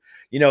interview,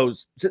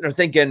 sitting there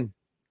thinking,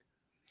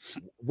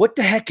 what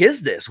the heck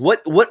is this?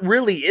 What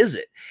really is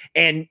it?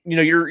 And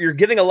you're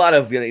giving a lot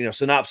of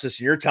synopsis,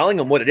 and you're telling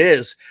them what it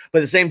is, but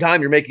at the same time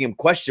you're making them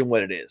question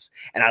what it is.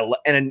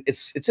 And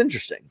it's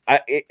interesting.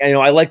 I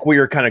like where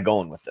you're kind of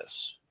going with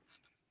this.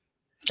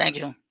 Thank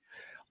you.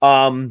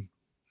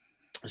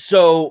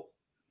 So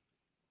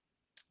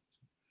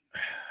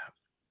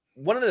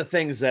one of the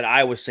things that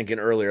I was thinking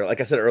earlier,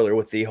 like I said earlier,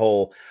 with the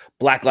whole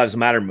Black Lives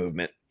Matter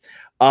movement,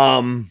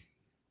 from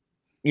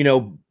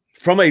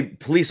a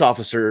police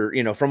officer,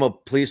 from a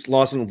police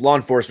law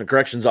enforcement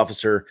corrections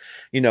officer,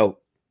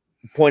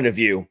 point of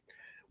view,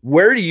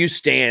 where do you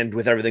stand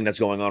with everything that's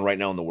going on right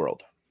now in the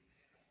world?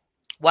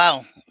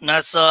 Wow.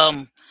 That's,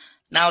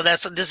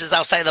 this is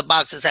outside the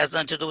box. This has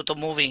nothing to do with the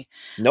movie.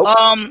 Nope.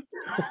 The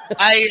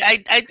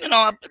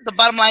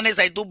bottom line is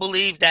I do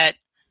believe that,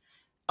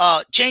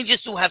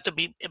 changes do have to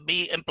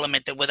be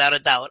implemented without a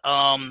doubt.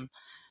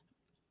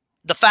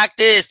 The fact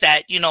is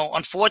that,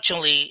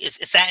 unfortunately, it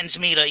saddens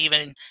me to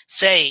even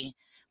say,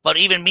 but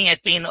even me as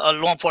being a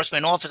law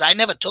enforcement officer, I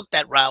never took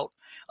that route,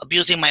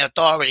 abusing my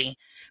authority.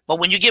 But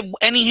when you give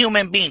any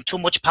human being too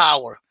much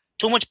power,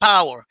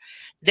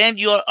 then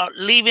you're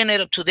leaving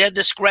it up to their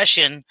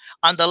discretion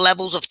on the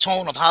levels of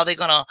tone of how they're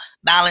going to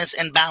balance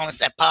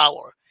that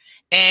power.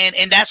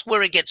 And that's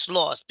where it gets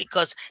lost,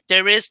 because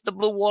there is the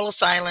blue wall of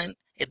silence.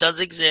 It does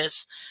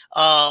exist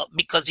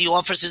because the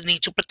officers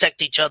need to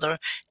protect each other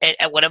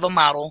at whatever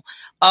model.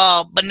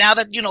 But now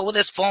that,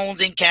 there's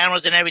phones and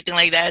cameras and everything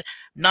like that,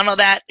 none of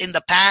that in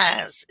the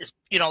past is,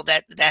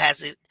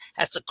 that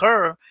has to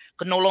occur,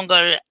 could no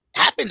longer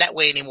happen that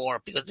way anymore,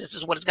 because this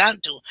is what it's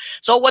gotten to.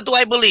 So what do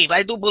I believe?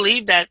 I do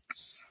believe that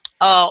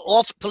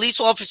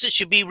police officers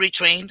should be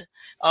retrained.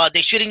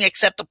 They shouldn't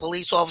accept a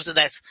police officer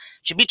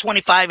should be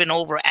 25 and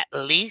over at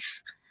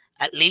least.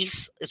 At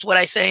least is what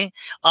I say.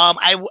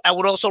 I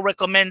would also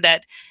recommend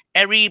that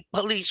every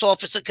police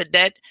officer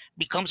cadet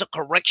becomes a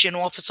correction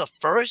officer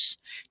first,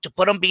 to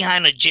put them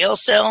behind a jail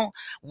cell.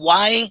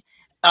 Why?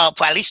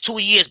 For at least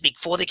 2 years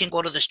before they can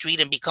go to the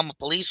street and become a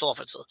police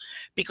officer.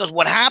 Because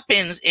what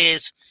happens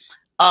is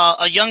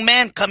a young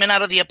man coming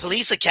out of the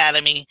police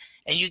academy,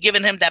 and you're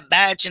giving him that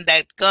badge and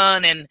that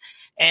gun, and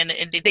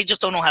they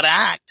just don't know how to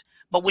act.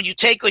 But when you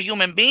take a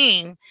human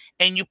being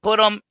and you put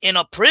them in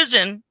a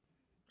prison,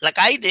 like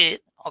I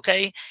did,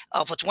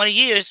 for 20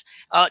 years,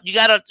 you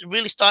got to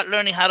really start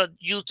learning how to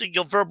use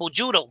your verbal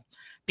judo,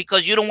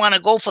 because you don't want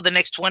to go for the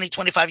next 20,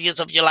 25 years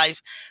of your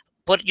life,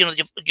 put your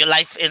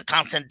life in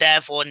constant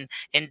death or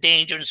in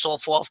danger and so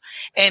forth.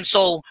 And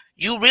so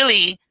you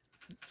really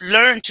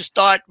learn to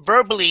start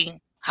verbally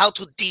how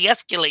to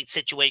de-escalate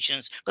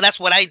situations, because that's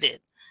what I did.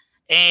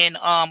 And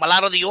a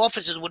lot of the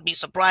officers would be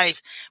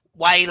surprised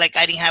why,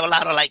 I didn't have a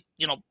lot of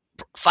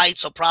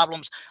fights or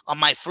problems on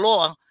my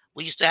floor.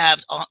 We used to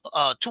have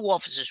 2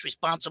 officers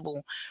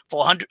responsible for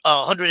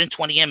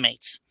 120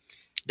 inmates.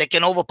 They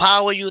can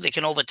overpower you. They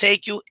can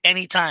overtake you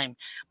anytime.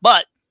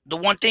 But the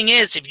one thing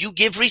is, if you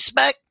give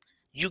respect,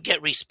 you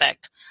get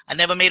respect. I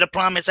never made a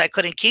promise I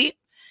couldn't keep.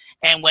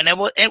 And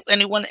whenever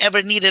anyone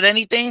ever needed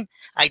anything,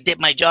 I did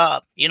my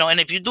job. And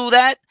if you do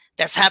that,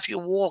 that's half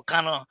your war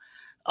kind of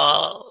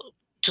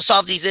to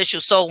solve these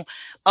issues. So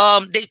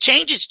the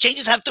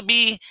changes have to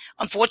be,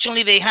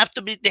 unfortunately, they have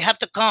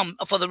to come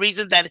for the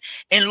reason that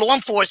in law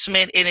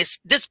enforcement, and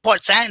this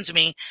part saddens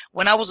me.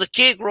 When I was a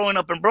kid growing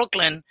up in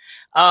Brooklyn,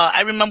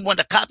 I remember when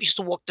the cop used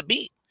to walk the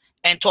beat,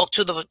 and talk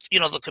to the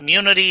the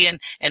community and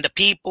the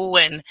people,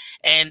 and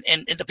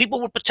the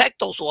people would protect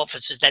those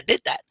officers that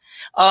did that.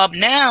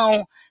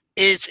 Now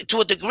is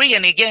to a degree,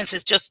 and again,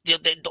 it's just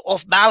the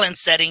off balance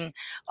setting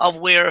of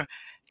where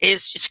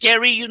it's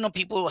scary.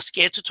 People are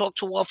scared to talk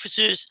to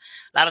officers.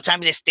 A lot of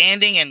times they're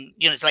standing, and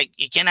it's like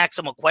you can't ask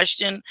them a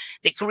question.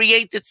 They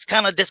create this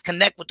kind of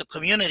disconnect with the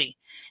community,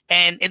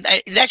 and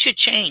that should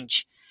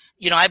change.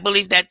 I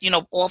believe that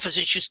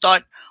officers should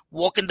start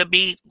walking the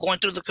beat, going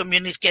through the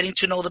communities, getting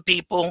to know the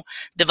people,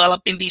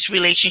 developing these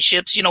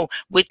relationships,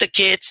 with the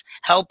kids,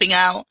 helping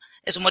out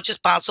as much as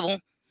possible.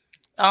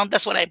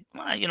 That's what I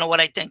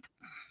think.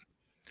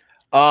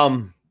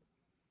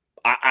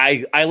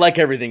 I like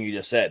everything you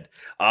just said.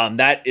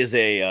 That is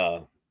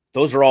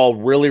those are all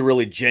really,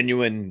 really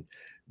genuinely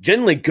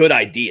good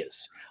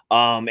ideas.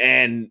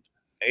 And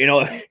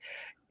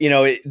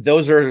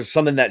those are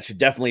something that should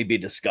definitely be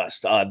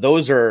discussed.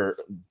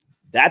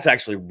 That's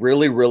actually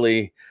really,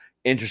 really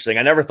interesting.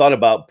 I never thought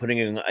about putting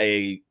in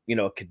a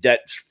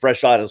cadet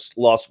fresh out of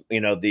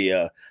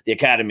the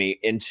academy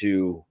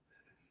into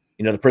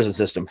the prison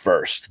system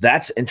first.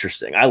 That's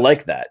interesting. I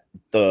like that.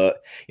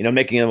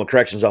 Making them a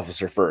corrections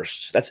officer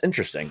first. That's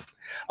interesting.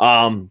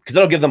 Because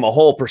that'll give them a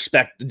whole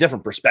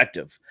different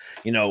perspective,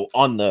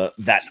 on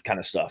that kind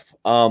of stuff.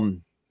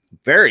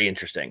 Very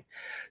interesting.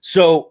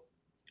 So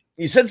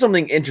you said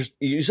something interesting.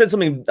 You said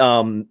something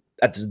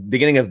at the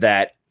beginning of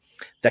that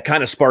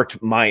kind of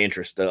sparked my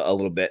interest a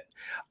little bit.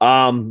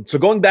 So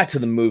going back to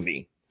the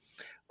movie,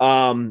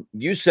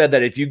 you said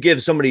that if you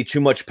give somebody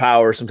too much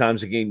power,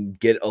 sometimes it can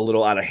get a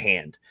little out of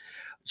hand.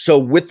 So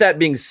with that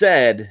being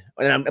said,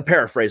 and I'm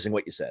paraphrasing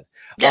what you said.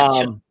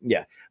 Yeah.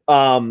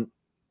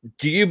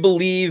 Do you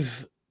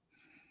believe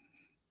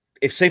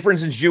if, say, for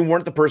instance, you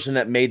weren't the person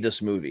that made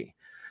this movie,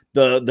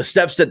 the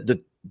steps that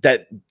the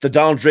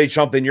Donald J.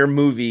 Trump in your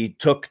movie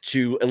took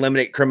to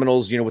eliminate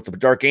criminals, with the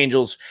Dark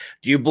Angels,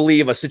 do you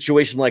believe a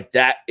situation like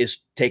that is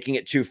taking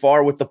it too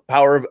far with the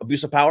power of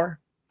abuse of power?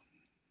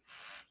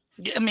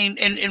 I mean,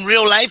 in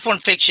real life or in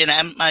fiction?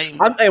 I'm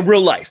in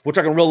real life. We're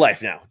talking real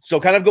life now. So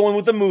kind of going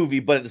with the movie,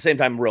 but at the same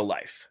time, real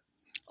life.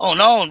 Oh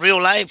no, in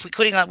real life, we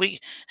couldn't we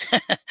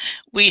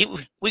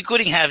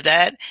couldn't have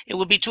that. It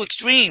would be too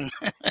extreme.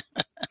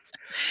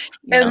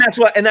 And that's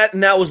what, and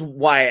that was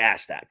why I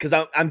asked that,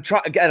 because I'm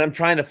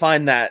trying to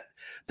find that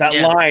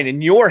line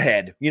in your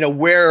head,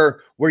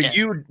 where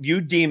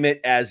you deem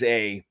it as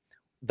the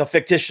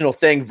fictional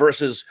thing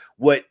versus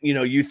what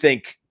you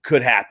think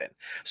could happen.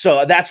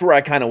 So that's where I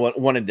kind of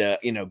wanted to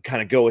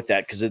kind of go with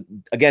that, because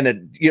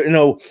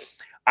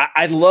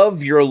I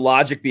love your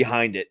logic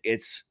behind it.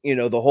 It's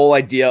the whole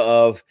idea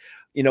of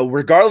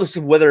regardless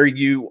of whether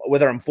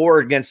I'm for or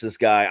against this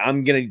guy,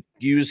 I'm gonna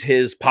use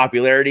his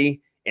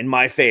popularity in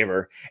my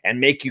favor and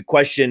make you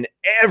question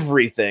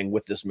everything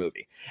with this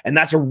movie. And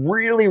that's a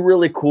really,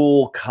 really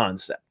cool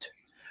concept.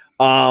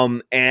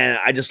 And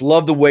I just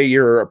love the way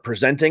you're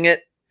presenting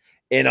it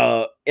in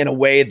a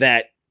way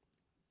that,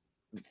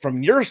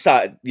 from your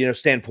side,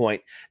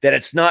 standpoint, that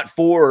it's not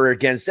for or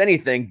against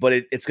anything, but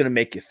it's going to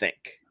make you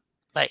think.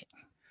 Right.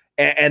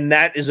 And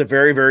that is a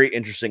very, very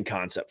interesting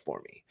concept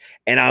for me.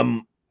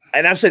 And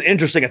I've said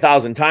interesting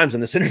 1,000 times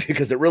in this interview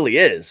because it really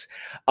is.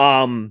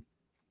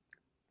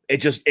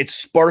 It's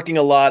sparking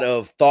a lot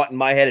of thought in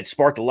my head. It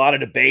sparked a lot of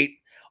debate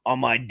on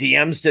my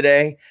DMs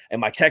today and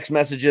my text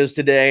messages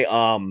today.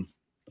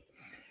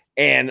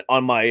 And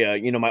on my,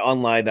 my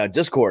online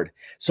Discord.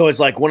 So it's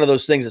like one of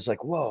those things. It's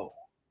like, whoa,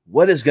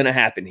 what is going to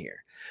happen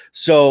here?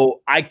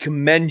 So I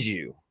commend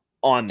you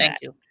on that.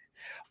 Thank you.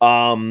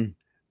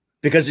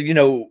 Because,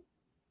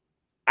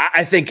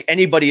 I think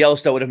anybody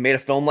else that would have made a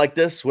film like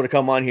this would have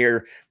come on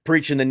here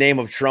preaching the name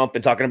of Trump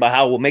and talking about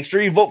how, well, make sure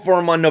you vote for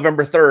him on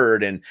November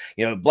 3rd and,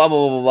 blah,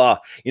 blah, blah, blah, blah,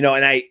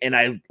 and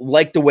I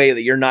like the way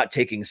that you're not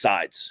taking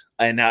sides.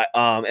 And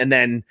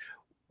then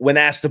when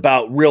asked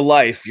about real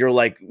life, you're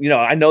like,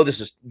 I know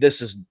this is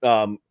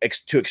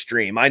too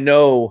extreme. I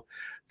know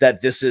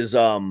that this is,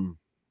 not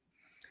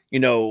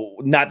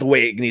the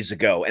way it needs to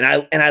go. And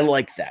I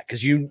like that,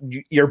 because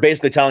you're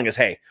basically telling us,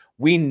 hey,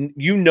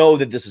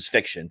 that this is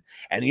fiction,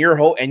 and you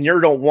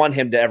don't want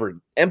him to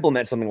ever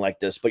implement something like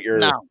this, but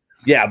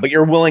but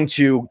you're willing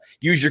to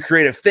use your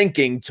creative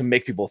thinking to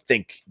make people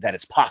think that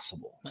it's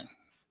possible.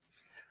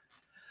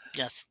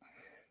 Yes.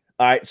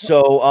 All right.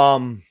 So,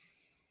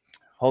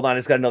 hold on. I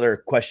just got another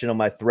question on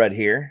my thread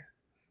here.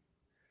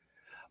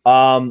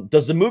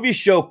 Does the movie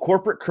show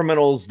corporate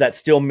criminals that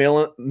steal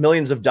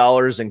millions of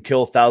dollars and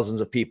kill thousands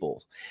of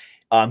people?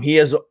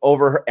 He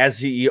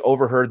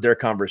overheard their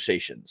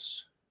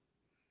conversations.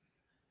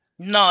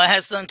 No, it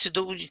has nothing to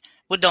do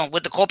with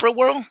the corporate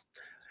world.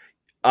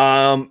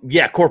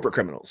 Yeah, corporate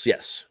criminals.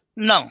 Yes.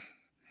 No.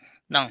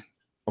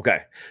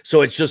 Okay,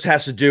 so it just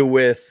has to do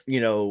with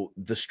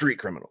the street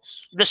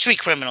criminals. The street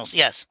criminals.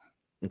 Yes.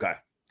 Okay.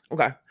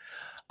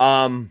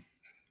 That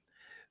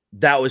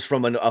was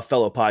from a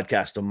fellow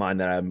podcast of mine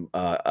that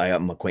I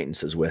am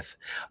acquaintances with.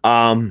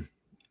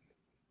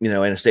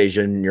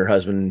 Anastasia and your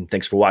husband,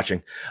 thanks for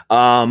watching.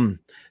 So,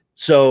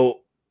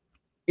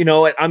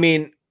 I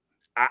mean,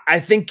 I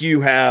think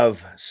you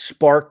have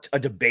sparked a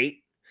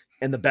debate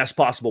in the best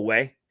possible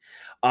way.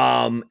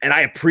 And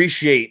I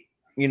appreciate,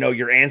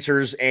 your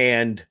answers,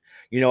 and,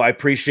 I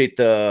appreciate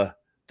the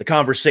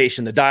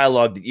conversation, the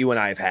dialogue that you and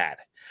I have had.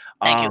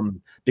 Thank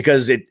you.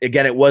 Because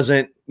it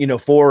wasn't,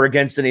 for or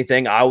against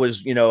anything. I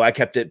was, I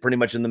kept it pretty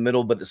much in the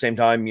middle, but at the same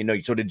time,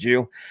 so did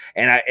you.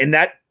 And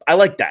I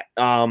like that.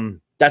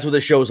 That's what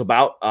this show is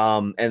about.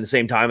 And at the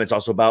same time, it's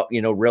also about,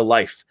 real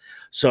life.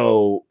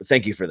 So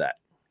thank you for that.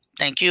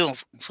 Thank you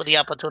for the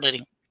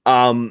opportunity.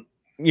 Again,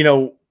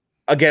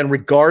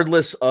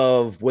 regardless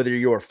of whether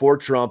you're for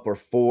Trump or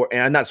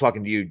and I'm not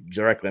talking to you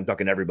directly, I'm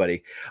talking to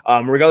everybody.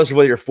 Regardless of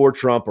whether you're for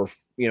Trump or,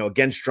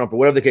 against Trump or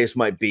whatever the case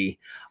might be,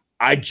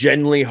 I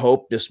genuinely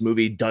hope this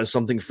movie does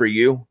something for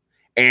you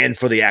and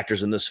for the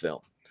actors in this film.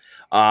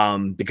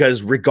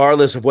 Because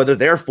regardless of whether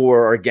they're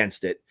for or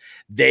against it,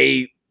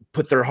 they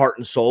put their heart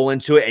and soul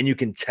into it, and you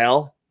can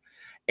tell,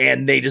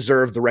 and they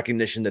deserve the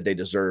recognition that they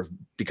deserve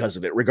because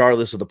of it,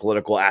 regardless of the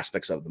political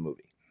aspects of the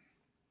movie.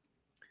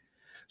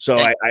 So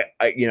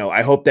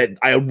I hope that,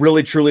 I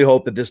really truly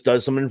hope that this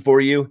does something for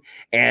you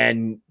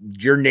and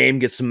your name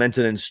gets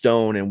cemented in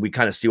stone, and we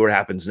kind of see what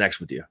happens next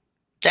with you.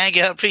 Thank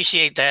you. I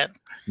appreciate that.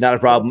 Not a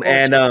problem.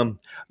 And, I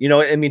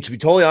mean, to be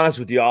totally honest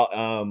with you,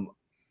 I'm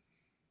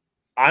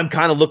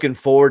kind of looking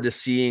forward to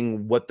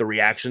seeing what the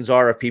reactions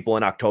are of people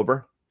in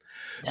October.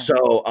 Yeah.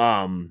 So,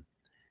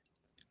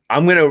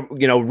 I'm going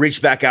to,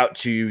 reach back out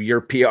to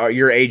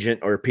your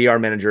agent or PR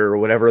manager or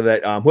whatever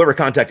that, whoever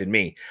contacted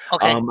me.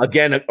 Okay.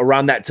 Again,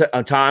 around that time,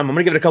 I'm going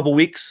to give it a couple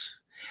weeks,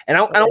 and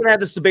I want to have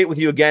this debate with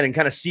you again and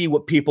kind of see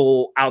what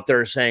people out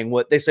there are saying,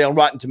 what they say on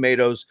Rotten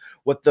Tomatoes,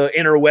 what the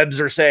interwebs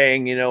are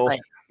saying, right.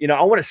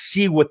 I want to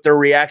see what their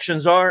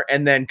reactions are,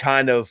 and then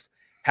kind of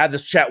have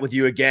this chat with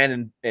you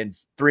again in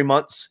 3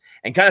 months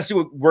and kind of see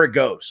where it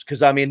goes.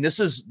 Cause I mean,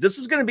 this is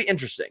going to be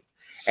interesting,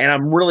 and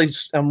I'm really,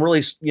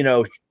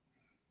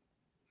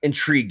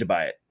 intrigued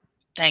by it.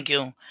 Thank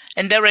you.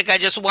 And Derek, I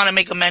just want to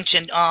make a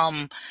mention,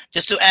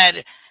 just to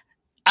add,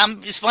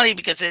 it's funny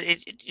because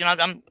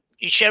I'm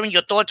sharing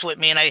your thoughts with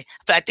me, and I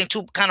think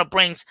two kind of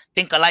brains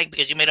think alike,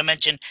 because you made a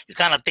mention, you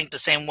kind of think the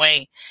same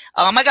way.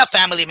 I got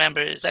family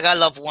members, I got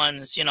loved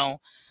ones,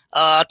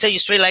 I'll tell you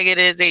straight like it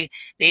is. They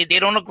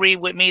don't agree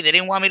with me. They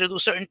didn't want me to do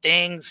certain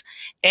things,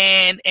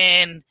 and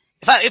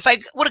if I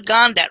would have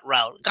gone that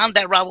route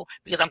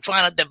because I'm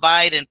trying to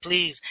divide and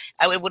please,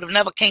 I would have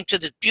never came to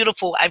this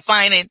beautiful. I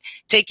find it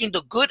taking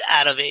the good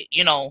out of it,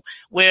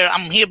 where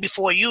I'm here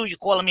before you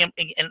calling me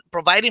and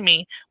providing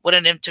me with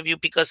an interview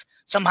because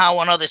somehow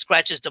or another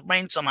scratches the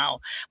brain somehow.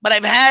 But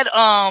I've had,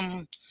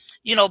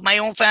 my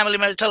own family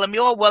members telling me,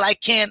 oh, well, I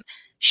can't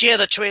share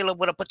the trailer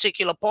with a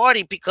particular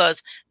party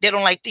because they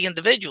don't like the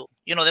individual.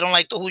 They don't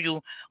like who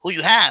you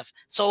have.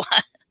 So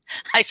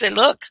I said,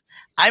 look,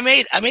 I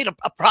made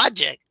a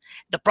project.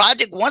 The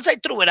project, once I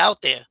threw it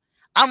out there,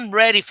 I'm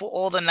ready for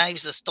all the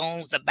knives, the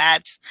stones, the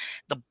bats,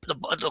 the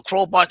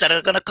crowbars that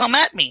are going to come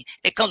at me.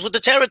 It comes with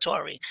the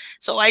territory.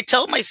 So I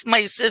tell my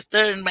sister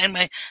and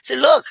I say,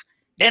 look,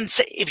 then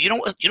say, if you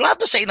don't have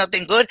to say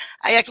nothing good.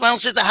 I asked my own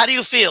sister, how do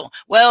you feel?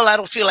 Well,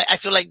 I feel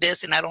like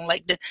this and I don't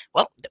like this.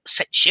 Well,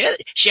 share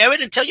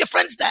it and tell your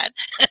friends that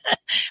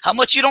how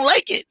much you don't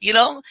like it,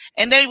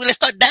 and then let's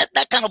start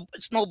that kind of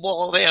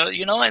snowball there,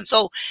 and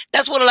so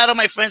that's what a lot of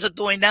my friends are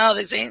doing now.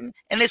 They're saying,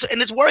 and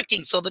it's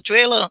working. So the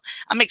trailer,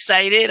 I'm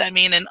excited. I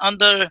mean, in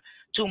under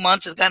 2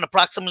 months, it's gotten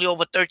approximately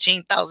over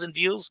 13,000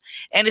 views,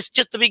 and it's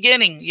just the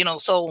beginning,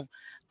 so,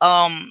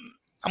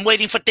 I'm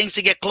waiting for things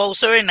to get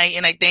closer, and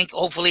I think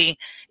hopefully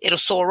it'll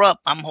soar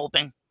up. I'm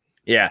hoping.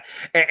 Yeah,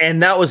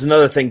 and that was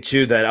another thing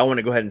too that I want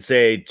to go ahead and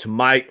say to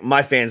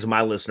my fans and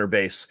my listener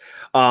base.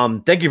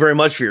 Thank you very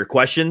much for your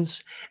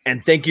questions,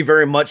 and thank you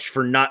very much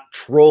for not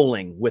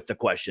trolling with the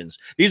questions.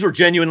 These were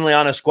genuinely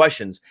honest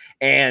questions,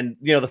 and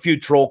the few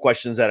troll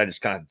questions that I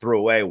just kind of threw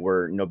away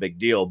were no big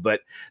deal.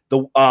 But the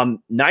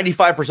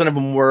 95% of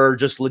them were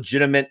just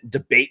legitimate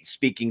debate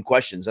speaking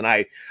questions, and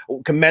I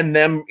commend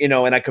them.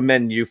 And I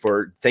commend you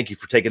thank you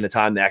for taking the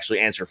time to actually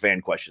answer fan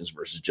questions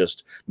versus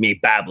just me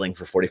babbling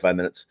for 45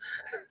 minutes.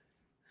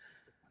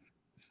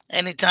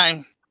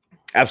 Anytime.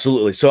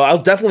 Absolutely. So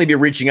I'll definitely be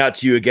reaching out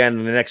to you again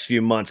in the next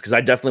few months, because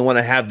I definitely want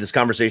to have this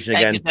conversation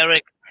again. Thank you,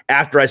 Derek.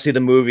 After I see the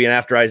movie and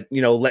after I,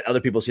 let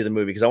other people see the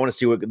movie, because I want to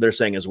see what they're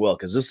saying as well.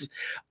 Because this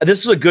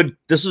is a good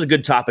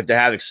topic to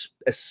have,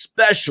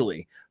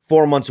 especially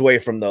 4 months away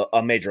from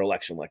a major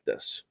election like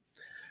this.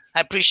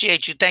 I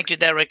appreciate you. Thank you,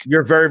 Derek.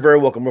 You're very, very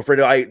welcome,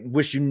 Wilfredo. I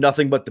wish you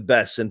nothing but the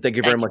best, and thank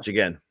you very much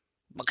again.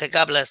 Okay,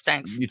 God bless.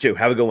 Thanks. You too.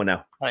 Have a good one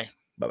now. Bye.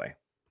 Bye-bye.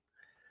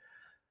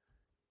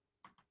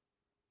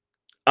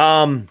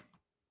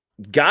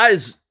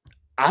 Guys,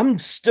 I'm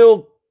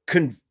still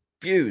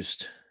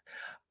confused.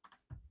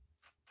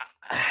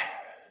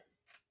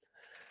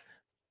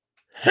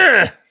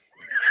 Again,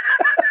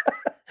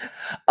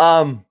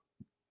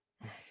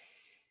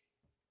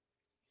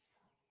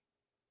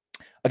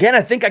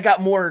 I think I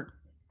got more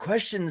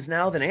questions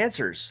now than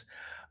answers.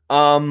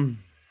 That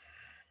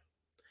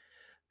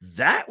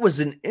was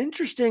an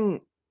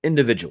interesting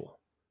individual.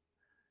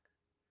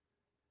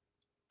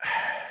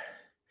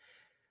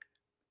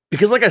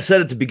 because like I said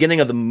at the beginning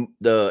of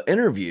the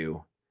interview,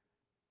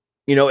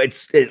 you know,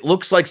 it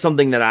looks like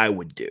something that I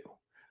would do,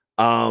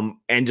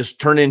 and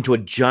just turn into a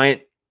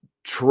giant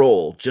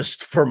troll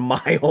just for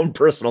my own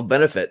personal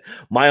benefit,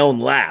 my own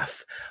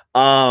laugh.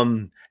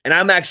 And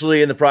I'm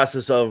actually in the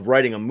process of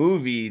writing a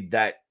movie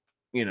that,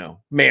 you know,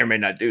 may or may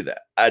not do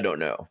that. I don't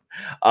know.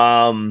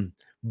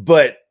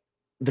 But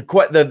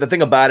the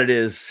thing about it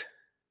is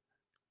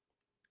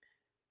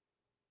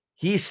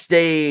he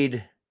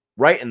stayed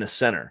right in the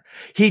center.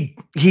 He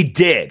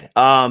did.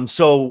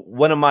 So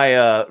one of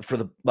my for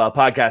the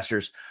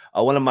podcasters,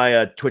 one of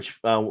my Twitch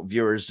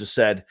viewers just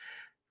said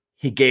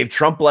he gave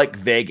Trump-like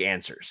vague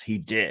answers. He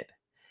did.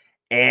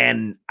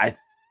 And I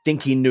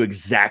think he knew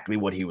exactly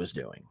what he was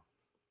doing.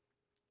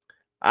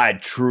 I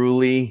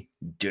truly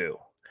do.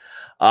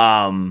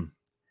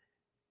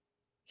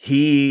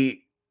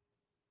 He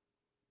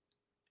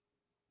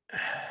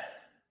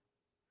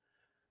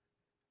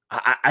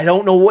I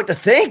don't know what to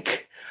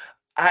think.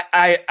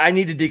 I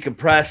need to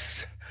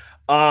decompress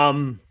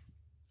and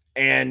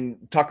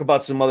talk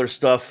about some other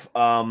stuff.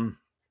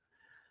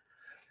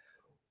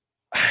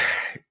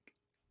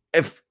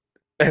 If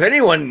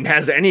anyone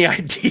has any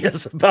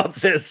ideas about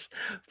this,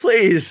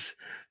 please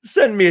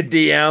send me a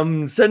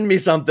DM, send me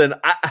something.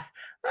 I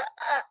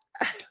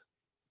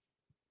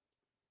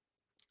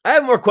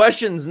have more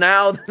questions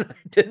now than I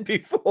did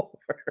before.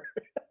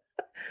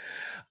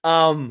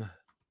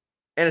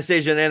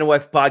 Anastasia and Anna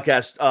Wife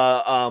podcast.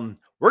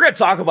 We're going to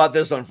talk about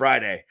this on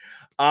Friday.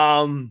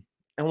 And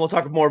we'll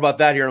talk more about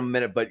that here in a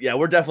minute. But yeah,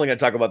 we're definitely going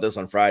to talk about this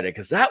on Friday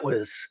because that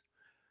was,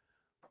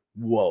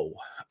 whoa.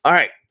 All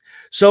right.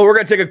 So we're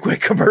going to take a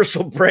quick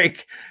commercial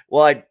break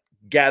while I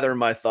gather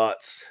my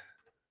thoughts.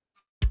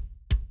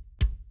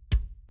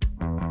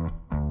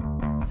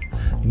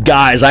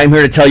 Guys, I'm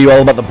here to tell you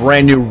all about the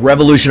brand new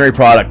revolutionary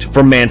product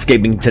from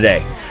Manscaping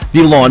today,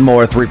 the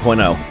Lawnmower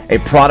 3.0, a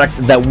product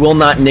that will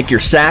not nick your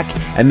sack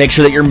and make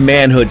sure that your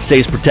manhood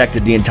stays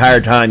protected the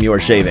entire time you are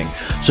shaving.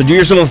 So do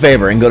yourself a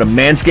favor and go to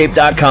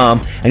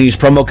manscaped.com and use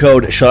promo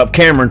code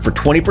ShutUpCameron for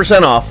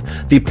 20% off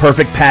the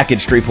Perfect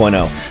Package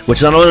 3.0,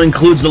 which not only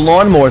includes the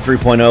Lawnmower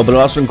 3.0, but it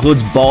also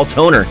includes Ball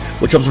Toner,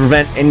 which helps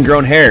prevent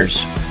ingrown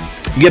hairs.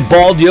 You get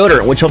Ball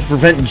Deodorant, which helps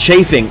prevent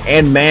chafing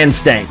and man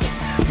stank.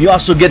 You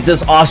also get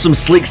this awesome,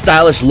 sleek,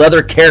 stylish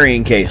leather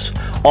carrying case,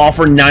 all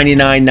for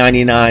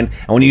 $99.99. And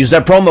when you use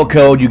that promo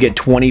code, you get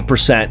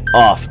 20%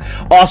 off.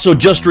 Also,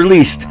 just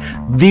released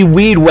the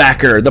Weed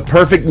Whacker, the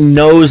perfect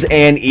nose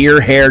and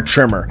ear hair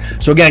trimmer.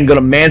 So again, go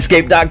to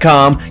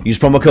manscaped.com, use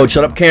promo code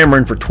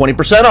ShutUpCameron for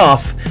 20%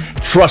 off.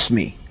 Trust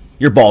me,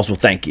 your balls will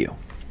thank you.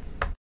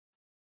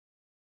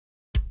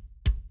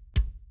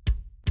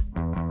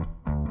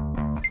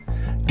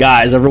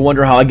 Guys, ever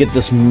wonder how I get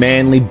this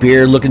manly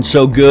beard looking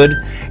so good?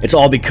 It's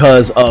all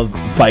because of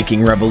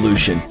Viking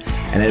Revolution.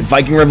 And at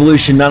Viking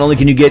Revolution, not only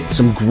can you get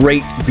some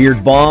great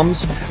beard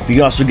balms, but you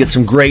can also get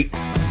some great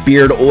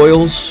beard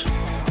oils,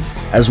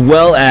 as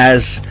well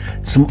as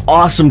some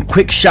awesome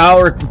quick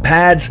shower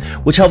pads,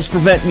 which helps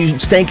prevent you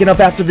stanking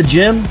up after the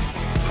gym.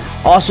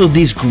 Also,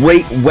 these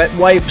great wet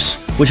wipes,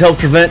 which help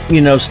prevent,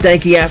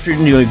 stanky after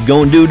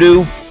going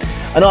doo-doo.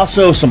 And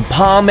also some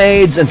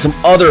pomades and some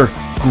other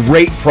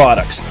great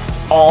products,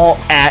 all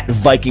at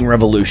Viking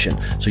Revolution.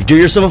 So do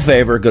yourself a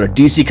favor, go to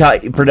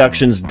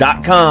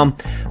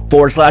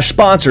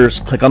dcproductions.com/sponsors,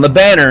 click on the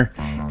banner,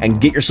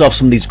 and get yourself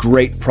some of these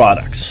great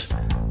products.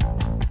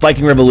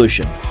 Viking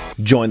Revolution.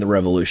 Join the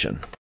revolution.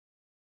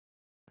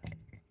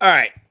 All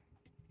right.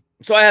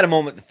 So I had a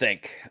moment to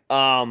think.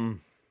 So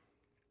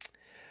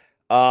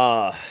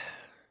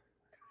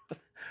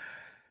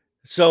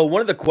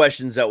one of the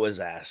questions that was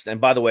asked, and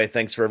by the way,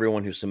 thanks for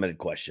everyone who submitted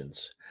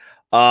questions.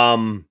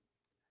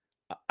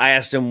 I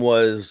asked him,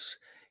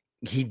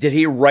 did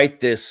he write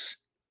this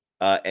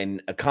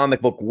in a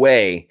comic book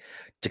way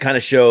to kind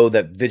of show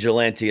that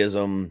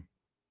vigilantism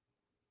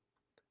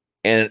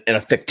in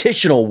a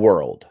fictional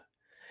world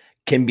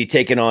can be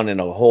taken on in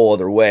a whole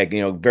other way,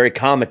 very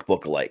comic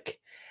book like.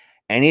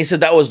 And he said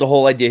that was the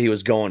whole idea he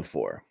was going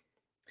for.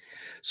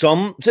 So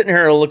I'm sitting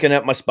here looking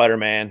at my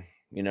Spider-Man,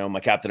 my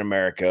Captain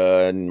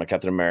America and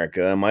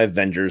my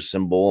Avengers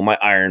symbol, and my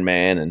Iron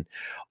Man, and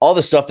all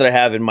the stuff that I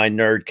have in my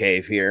nerd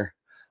cave here.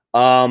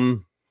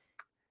 And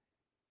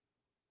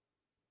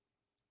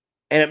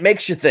it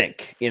makes you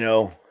think,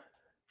 it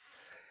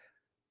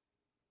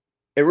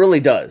really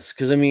does.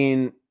 Because,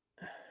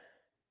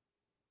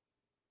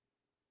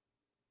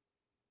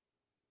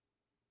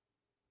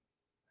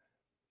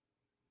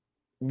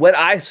 what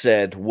I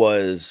said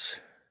was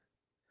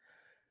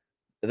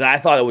that I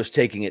thought it was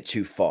taking it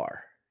too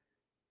far.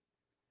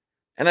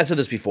 And I said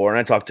this before, and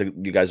I talked to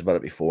you guys about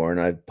it before,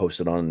 and I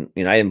posted on,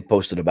 I hadn't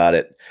posted about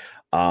it.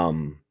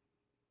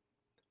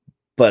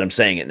 But I'm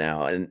saying it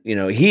now. And,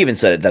 he even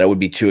said it, that it would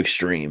be too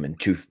extreme and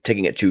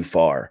taking it too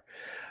far.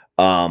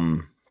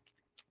 But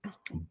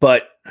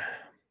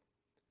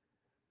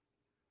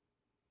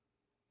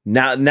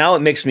now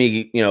it makes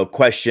me,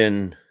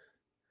 question,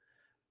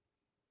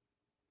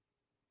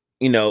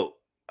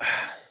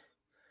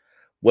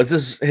 was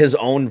this his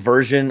own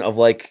version of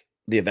like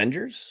the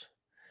Avengers?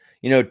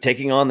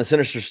 taking on the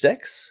Sinister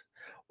Six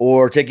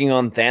or taking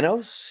on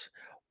Thanos,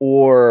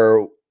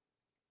 or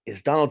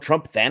is Donald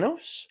Trump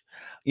Thanos?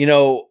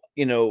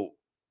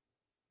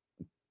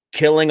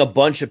 Killing a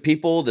bunch of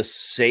people to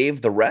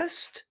save the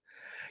rest?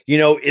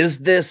 Is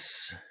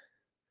this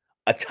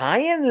a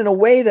tie-in in a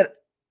way that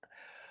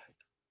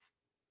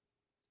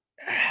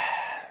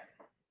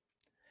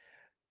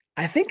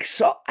I think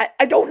so?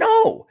 I don't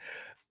know.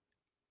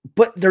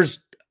 But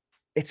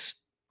it's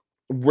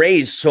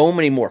raised so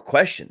many more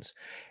questions.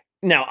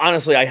 Now,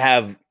 honestly, I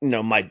have,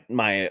 my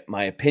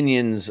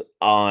opinions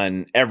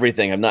on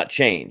everything have not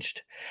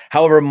changed.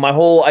 However, my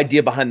whole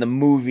idea behind the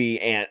movie,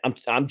 and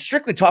I'm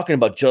strictly talking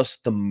about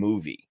just the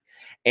movie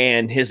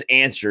and his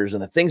answers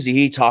and the things that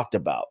he talked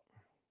about.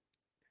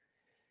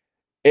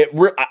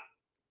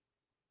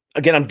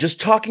 Again, I'm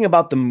just talking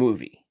about the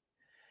movie.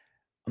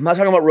 I'm not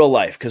talking about real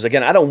life, because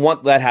again, I don't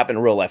want that to happen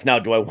in real life. Now,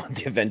 do I want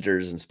the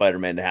Avengers and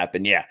Spider-Man to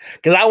happen? Yeah,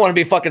 because I want to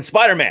be fucking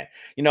Spider-Man.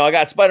 I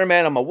got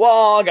Spider-Man on my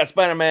wall. I got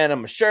Spider-Man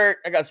on my shirt.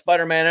 I got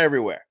Spider-Man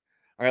everywhere.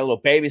 I got a little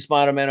baby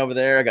Spider-Man over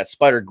there. I got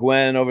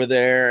Spider-Gwen over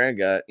there. I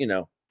got,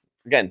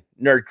 again,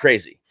 nerd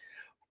crazy.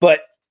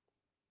 But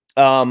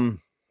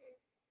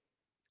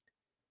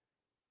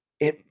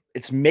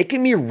it's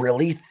making me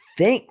really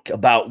think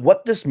about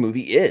what this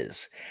movie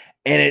is.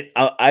 And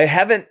I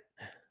haven't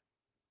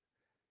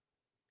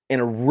in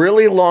a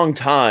really long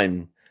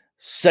time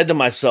said to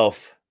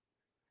myself,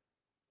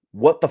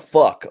 what the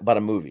fuck about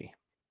a movie?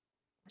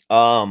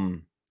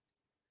 Not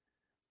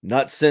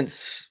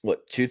since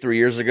 2-3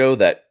 years ago,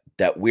 that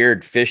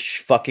weird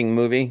fish fucking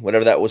movie,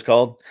 whatever that was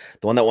called,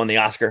 the one that won the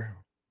Oscar.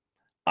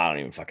 I don't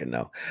even fucking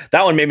know.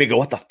 That one made me go,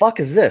 what the fuck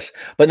is this?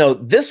 But no,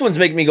 this one's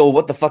making me go,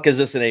 what the fuck is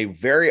this, in a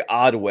very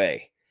odd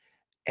way.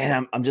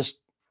 And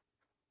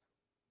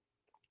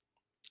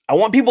I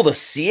want people to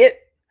see it,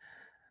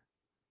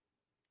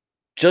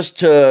 just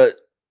to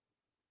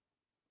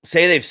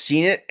say they've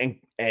seen it,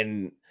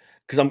 and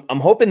because I'm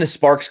hoping this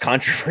sparks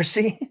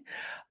controversy.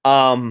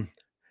 Because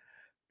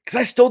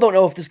I still don't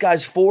know if this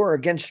guy's for or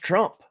against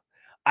Trump.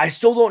 I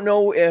still don't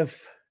know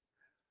if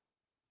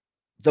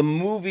the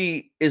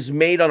movie is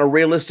made on a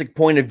realistic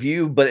point of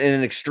view, but in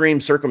an extreme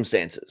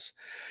circumstances,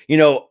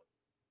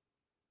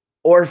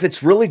 or if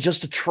it's really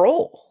just a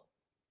troll.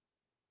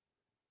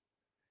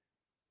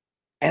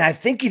 And I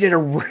think he did a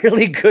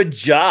really good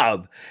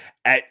job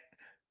at,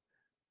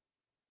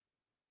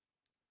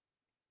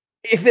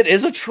 if it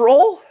is a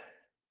troll,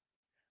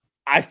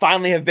 I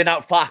finally have been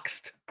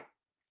outfoxed.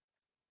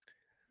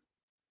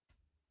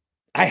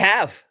 I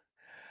have.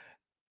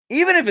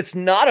 Even if it's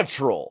not a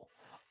troll,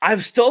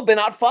 I've still been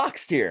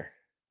outfoxed here.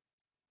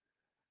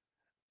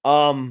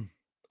 I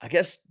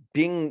guess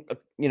being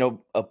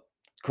a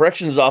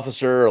corrections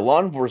officer, a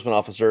law enforcement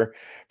officer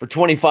for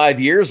 25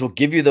 years will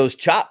give you those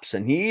chops.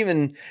 And he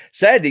even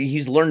said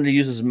he's learned to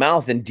use his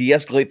mouth and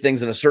de-escalate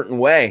things in a certain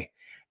way.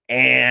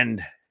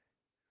 And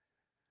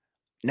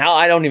now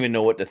I don't even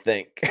know what to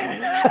think.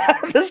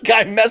 This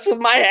guy messed with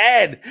my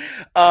head.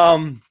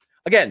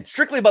 Again,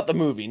 strictly about the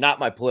movie, not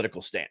my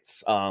political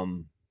stance.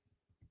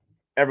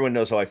 Everyone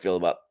knows how I feel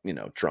about,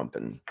 Trump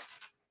and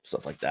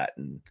stuff like that.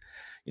 And,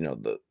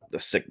 the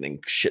sickening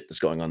shit that's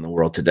going on in the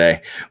world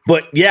today.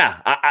 But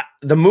yeah,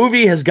 the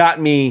movie has got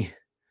me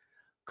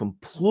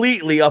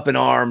completely up in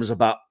arms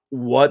about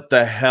what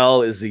the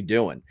hell is he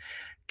doing?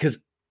 Because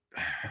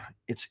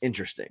it's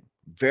interesting.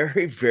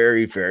 Very,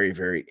 very, very,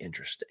 very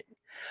interesting.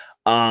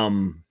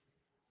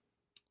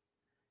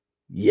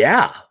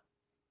 Yeah,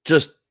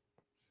 just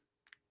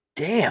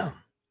damn.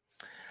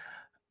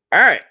 All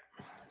right.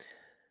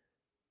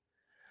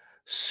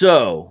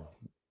 So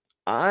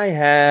I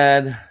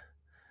had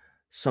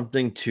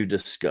something to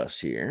discuss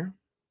here,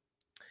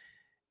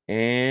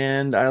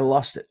 and I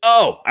lost it.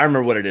 Oh, I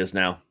remember what it is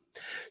now.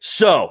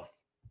 So,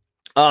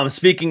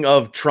 speaking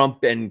of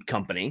Trump and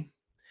company,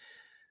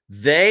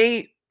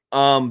 they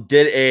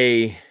did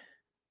a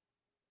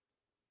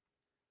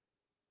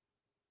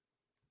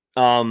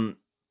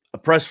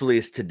press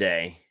release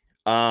today,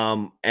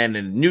 and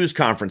a news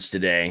conference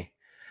today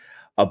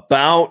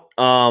about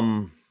let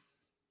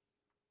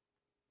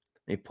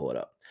me pull it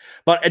up,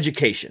 about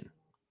education.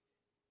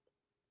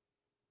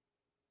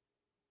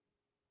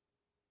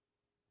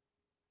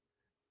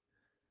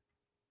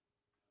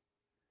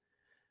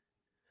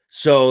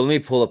 So let me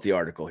pull up the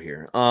article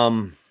here.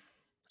 All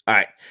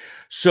right.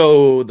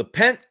 So the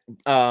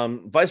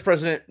Vice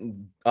President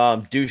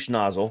douche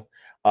nozzle,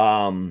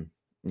 guy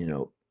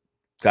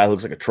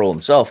looks like a troll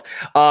himself.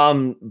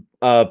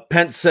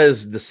 Pence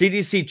says the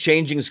CDC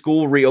changing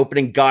school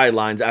reopening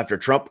guidelines after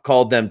Trump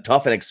called them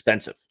tough and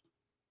expensive.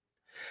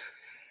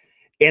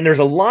 And there's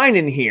a line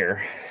in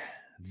here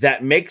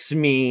that makes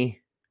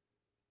me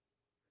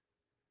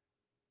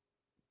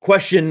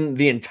question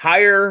the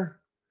entire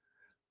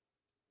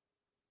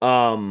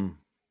the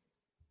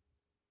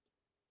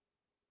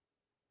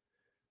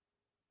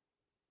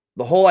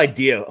whole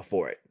idea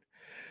for it.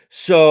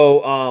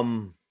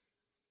 So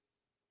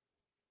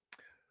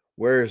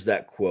where's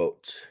that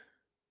quote?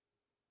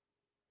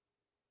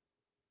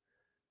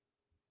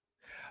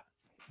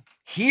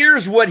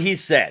 Here's what he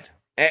said.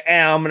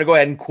 And I'm going to go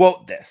ahead and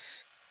quote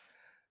this.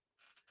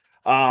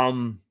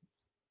 I'm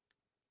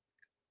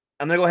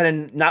going to go ahead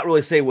and not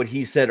really say what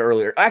he said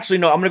earlier. Actually,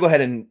 no, I'm going to go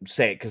ahead and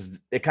say it because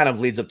it kind of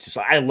leads up to,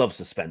 so I love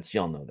suspense.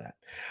 Y'all know that.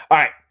 All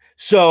right.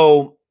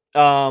 So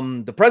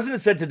the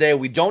president said today,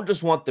 we don't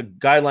just want the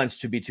guidelines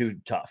to be too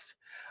tough.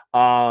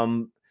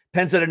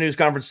 Penn said at a news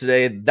conference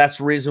today, that's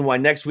the reason why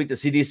next week the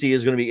CDC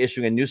is going to be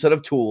issuing a new set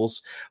of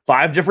tools,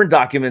 5 different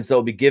documents that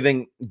will be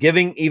giving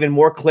even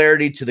more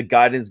clarity to the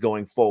guidance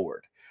going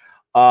forward.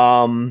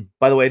 By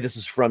the way, this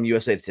is from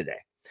USA Today.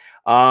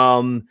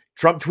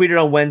 Trump tweeted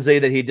on Wednesday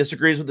that he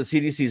disagrees with the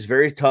CDC's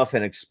very tough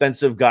and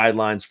expensive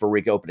guidelines for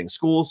reopening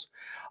schools.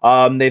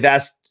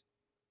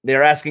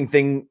 They're asking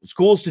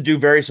schools to do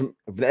very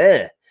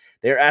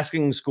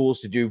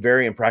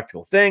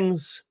impractical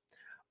things.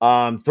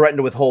 Threatened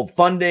to withhold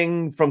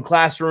funding from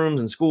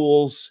classrooms and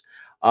schools.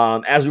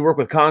 As we work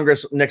with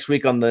Congress next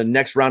week on the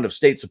next round of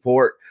state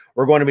support,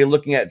 we're going to be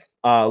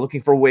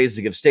looking for ways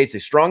to give states a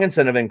strong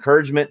incentive and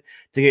encouragement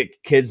to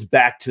get kids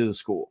back to the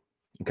school.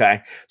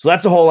 Okay, so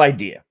that's the whole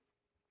idea.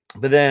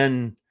 But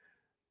then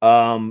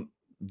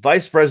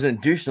Vice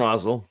President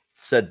Duschnozel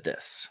said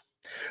this.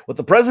 What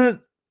the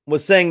president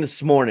was saying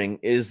this morning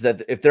is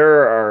that if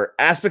there are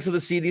aspects of the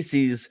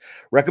CDC's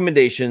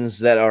recommendations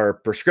that are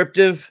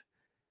prescriptive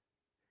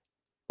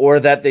or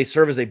that they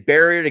serve as a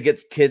barrier to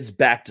get kids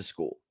back to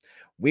school,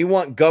 we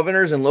want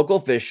governors and local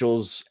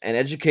officials and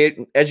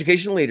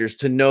education leaders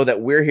to know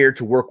that we're here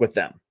to work with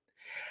them.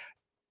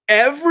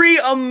 Every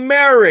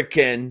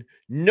American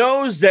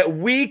knows that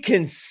we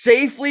can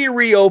safely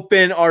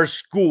reopen our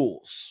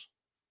schools.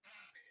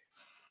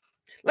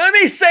 Let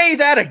me say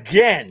that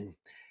again.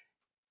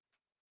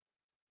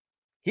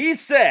 He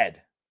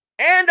said,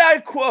 and I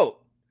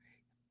quote,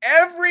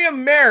 every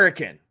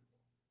American,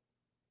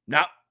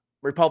 not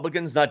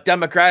Republicans, not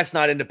Democrats,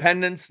 not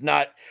independents,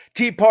 not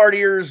Tea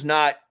Partiers,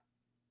 not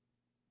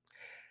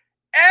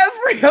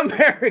every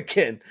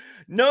American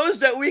knows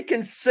that we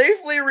can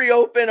safely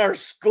reopen our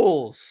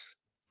schools.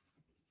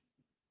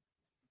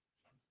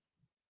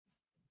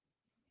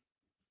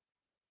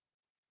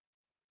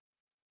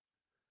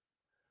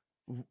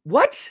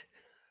 What?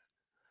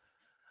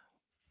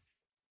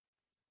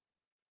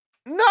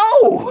 No.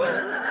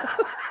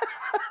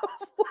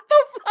 What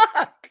the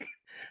fuck?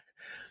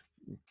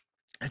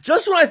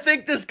 Just when I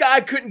think this guy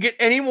couldn't get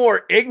any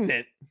more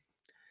ignorant,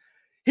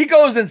 he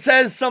goes and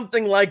says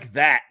something like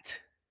that.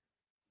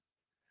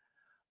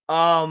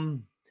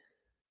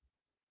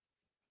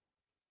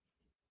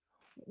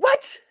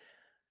 What?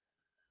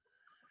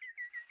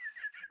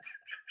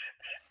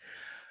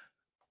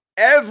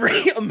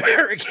 Every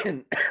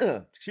American,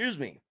 excuse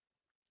me,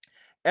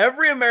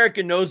 every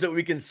American knows that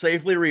we can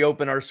safely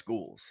reopen our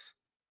schools.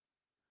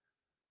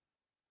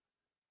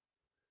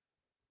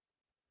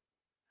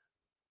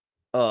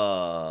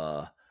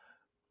 For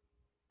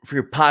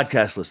your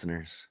podcast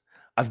listeners,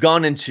 I've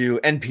gone into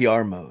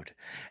NPR mode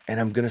and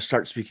I'm going to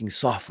start speaking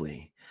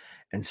softly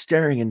and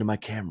staring into my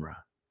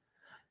camera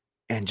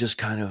and just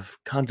kind of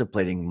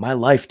contemplating my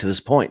life to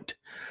this point,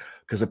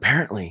 because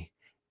apparently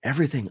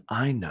everything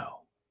I know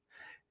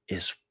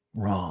is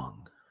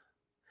wrong.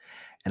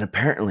 And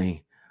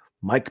apparently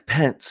Mike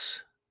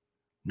Pence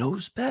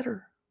knows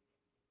better.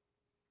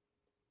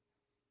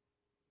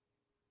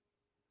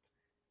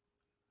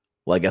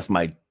 Well, I guess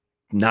my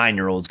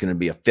 9-year-old is going to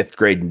be a 5th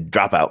grade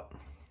dropout.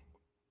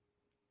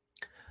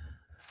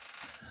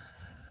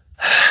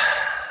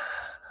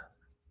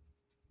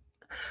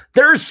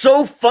 There's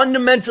so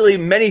fundamentally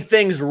many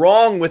things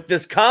wrong with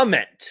this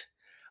comment.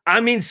 I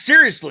mean,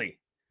 seriously.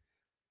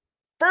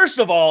 First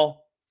of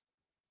all,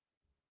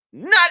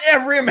 not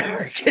every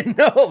American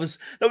knows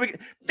that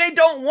they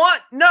don't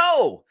want,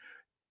 no.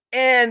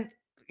 And,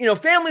 you know,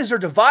 families are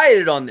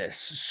divided on this.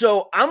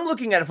 So I'm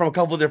looking at it from a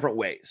couple of different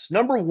ways.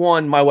 Number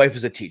one, my wife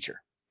is a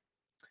teacher.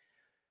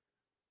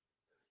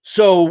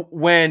 So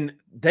when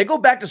they go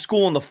back to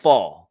school in the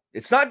fall,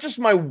 it's not just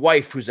my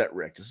wife who's at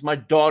risk. It's my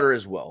daughter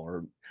as well.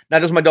 Or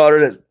not just my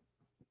daughter,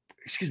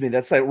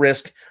 that's at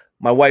risk.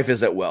 My wife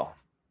is as well.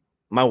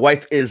 My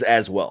wife is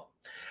as well.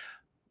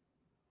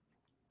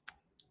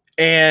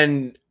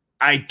 And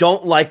I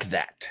don't like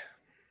that.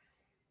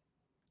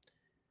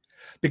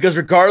 Because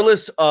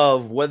regardless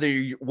of whether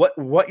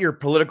what your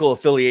political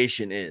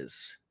affiliation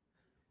is,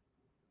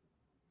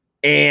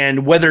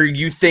 and whether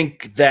you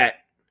think that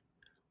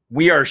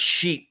we are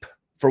sheep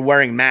for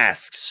wearing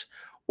masks,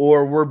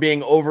 or we're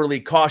being overly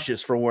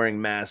cautious for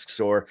wearing masks,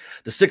 or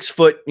the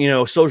 6-foot,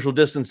 social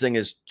distancing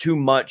is too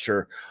much,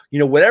 or,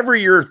 whatever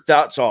your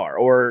thoughts are,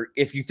 or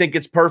if you think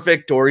it's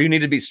perfect, or you need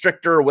to be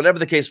stricter, or whatever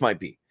the case might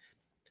be.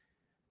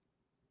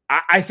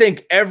 I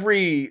think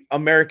every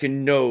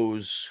American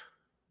knows,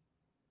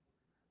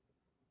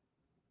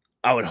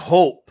 I would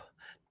hope,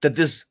 that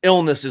this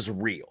illness is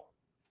real.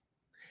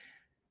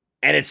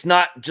 And it's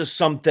not just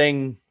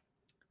something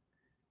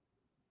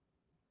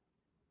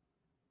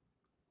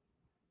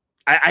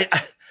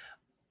I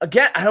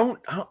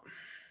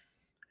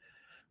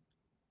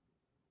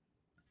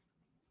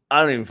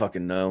don't even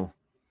fucking know.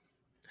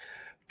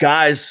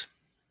 Guys,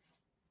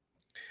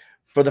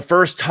 for the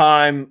first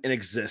time in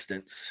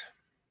existence,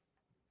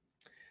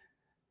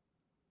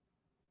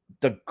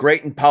 the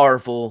great and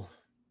powerful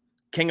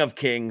King of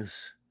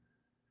Kings,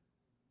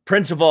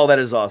 Prince of all that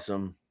is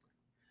awesome,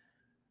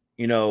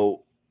 you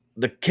know,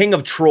 the King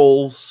of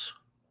Trolls,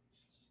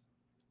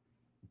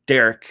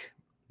 Derek,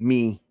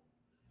 me,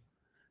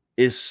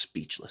 is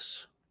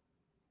speechless.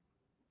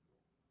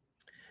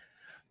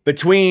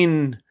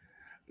 Between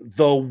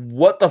the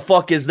what the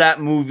fuck is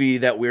that movie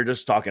that we're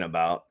just talking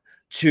about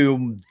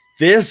to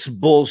this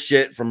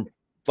bullshit from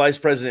Vice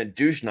President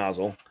Douche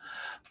Nozzle,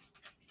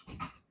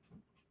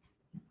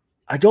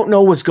 I don't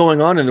know what's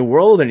going on in the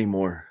world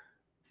anymore.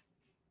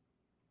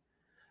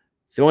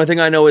 The only thing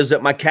I know is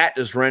that my cat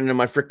just ran into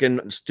my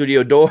freaking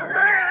studio door.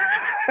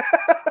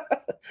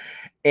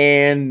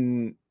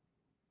 And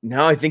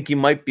now I think he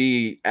might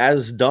be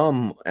as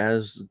dumb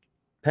as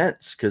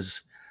Pence.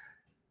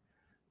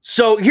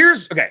 So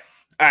here's, okay.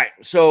 All right.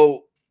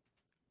 So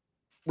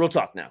real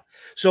talk now.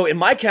 So in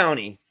my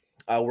county,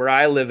 where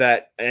I live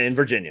at in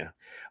Virginia,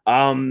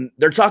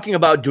 they're talking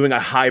about doing a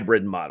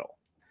hybrid model,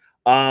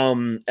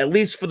 at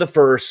least for the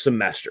first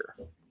semester.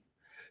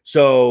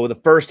 So the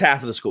first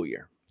half of the school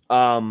year.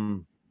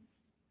 To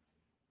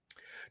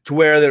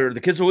where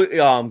the kids will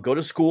go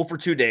to school for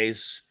 2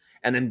 days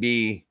and then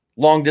be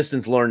long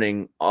distance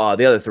learning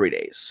the other 3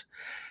 days.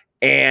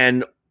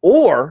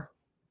 Or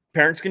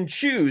parents can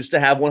choose to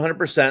have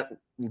 100%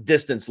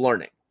 distance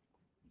learning.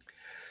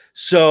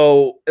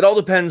 So it all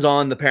depends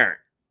on the parent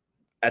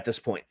at this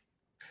point.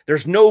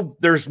 There's no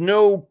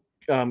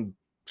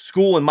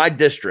school in my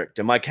district,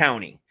 in my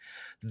county,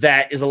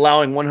 that is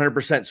allowing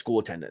 100% school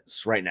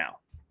attendance right now.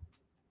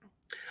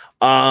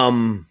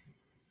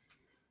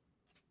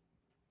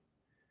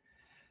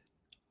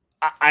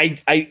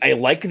 I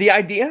like the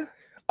idea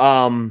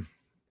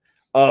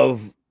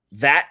of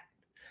that,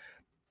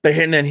 but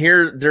and then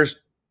here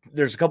there's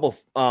a couple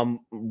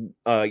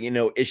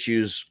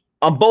issues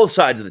on both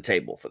sides of the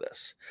table for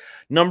this.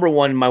 Number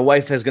one, my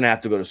wife is going to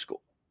have to go to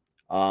school.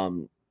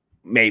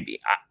 Maybe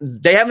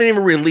they haven't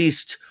even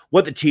released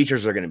what the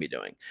teachers are going to be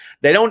doing.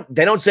 They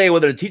don't say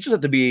whether the teachers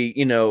have to be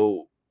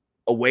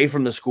away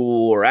from the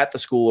school or at the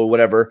school or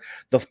whatever,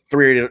 the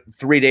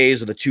 3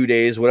 days or the 2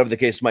 days, whatever the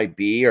case might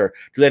be, or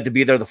do they have to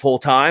be there the full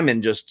time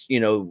and just,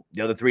 the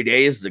other 3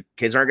 days, the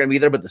kids aren't going to be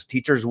there, but the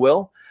teachers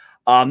will.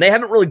 They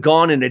haven't really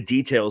gone into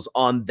details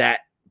on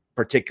that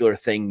particular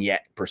thing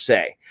yet, per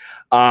se.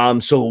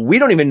 So we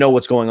don't even know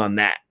what's going on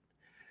that.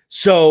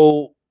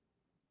 So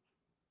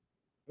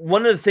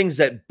one of the things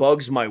that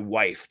bugs my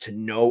wife to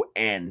no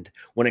end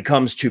when it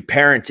comes to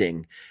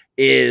parenting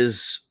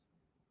is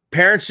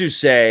parents who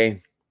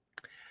say,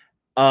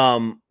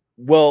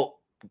 well,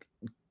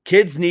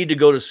 kids need to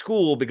go to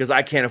school because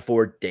I can't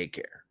afford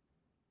daycare.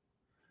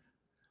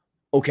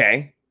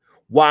 Okay.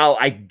 While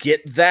I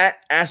get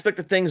that aspect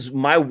of things,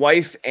 my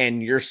wife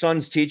and your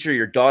son's teacher,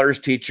 your daughter's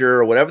teacher,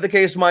 or whatever the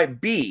case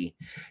might be,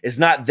 is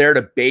not there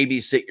to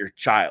babysit your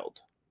child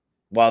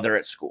while they're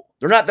at school.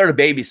 They're not there to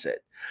babysit.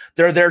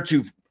 They're there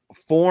to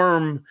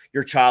form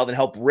your child and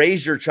help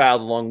raise your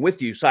child along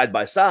with you side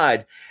by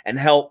side and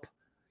help,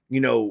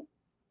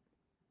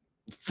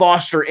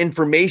 foster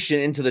information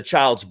into the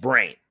child's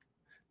brain.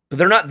 But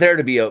they're not there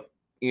to be a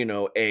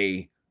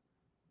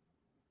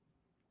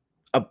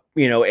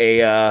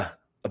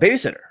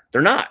babysitter.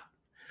 They're not.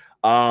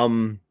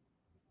 In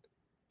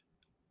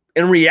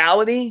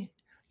reality,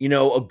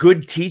 a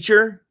good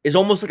teacher is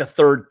almost like a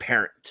third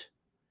parent.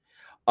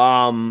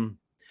 To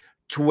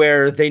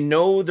where they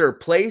know their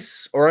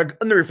place, or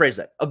let me rephrase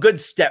that, a good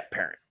step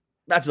parent.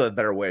 That's a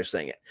better way of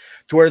saying it.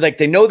 To where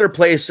they know their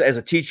place as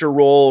a teacher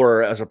role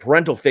or as a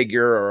parental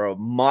figure or a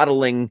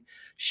modeling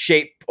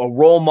shape, a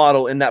role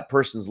model in that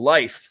person's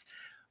life.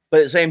 But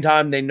at the same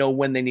time, they know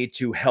when they need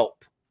to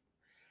help.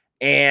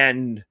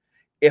 And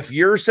if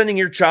you're sending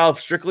your child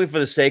strictly for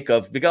the sake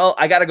of,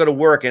 I got to go to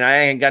work and I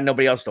ain't got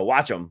nobody else to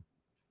watch them,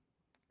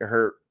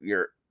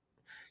 you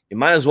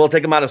might as well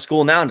take them out of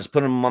school now and just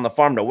put them on the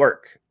farm to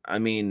work. I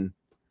mean,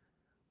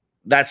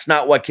 that's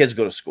not why kids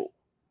go to school.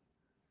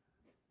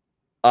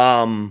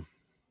 And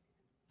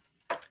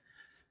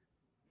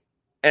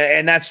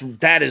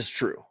that is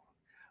true.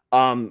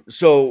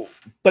 So,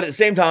 but at the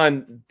same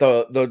time,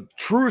 the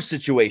true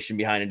situation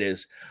behind it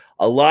is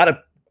a lot of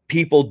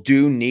people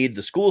do need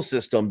the school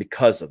system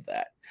because of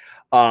that.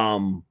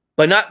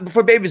 But not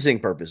for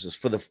babysitting purposes,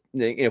 for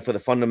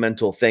the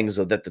fundamental things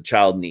that the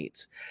child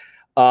needs.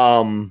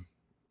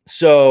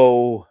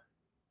 So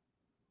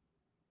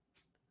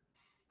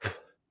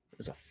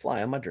there's a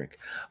fly on my drink.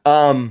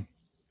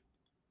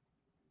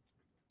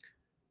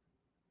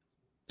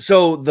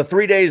 So the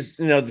 3 days,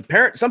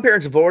 some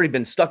parents have already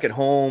been stuck at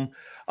home.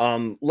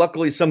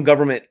 Luckily, some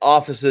government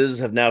offices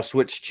have now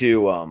switched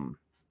to,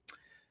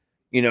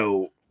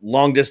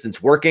 long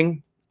distance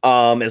working,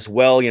 as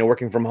well,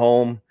 working from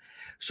home.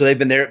 So they've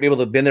been able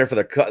to been there for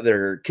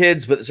their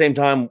kids, but at the same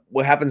time,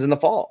 what happens in the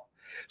fall?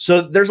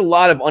 So there's a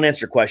lot of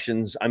unanswered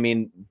questions. I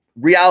mean,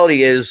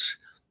 reality is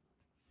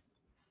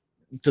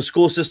the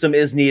school system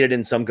is needed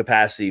in some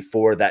capacity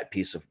for that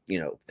piece of,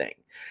 thing.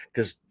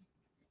 Because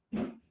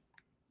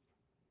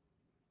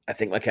I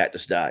think my cat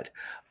just died.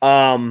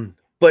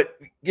 But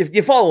if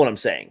you follow what I'm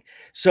saying.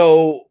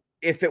 So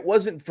if it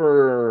wasn't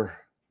for,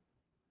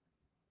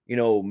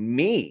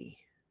 me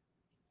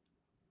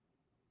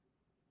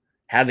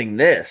having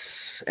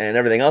this and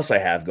everything else I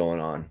have going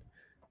on,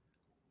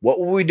 what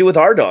will we do with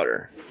our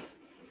daughter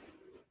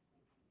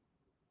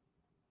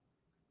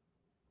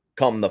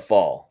come the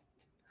fall?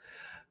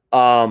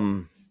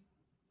 Because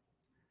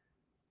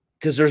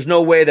there's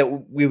no way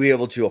that we'll be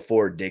able to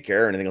afford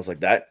daycare or anything else like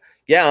that.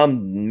 Yeah,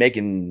 I'm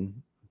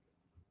making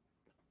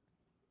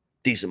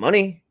decent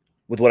money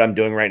with what I'm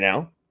doing right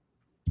now,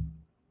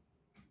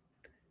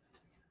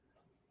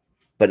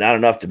 but not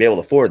enough to be able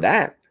to afford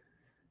that.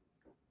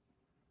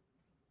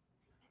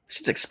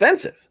 It's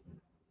expensive.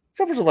 It's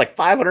upwards of like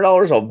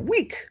 $500 a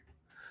week.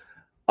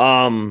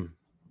 But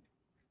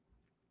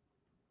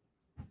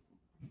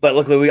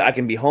luckily I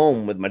can be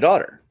home with my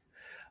daughter.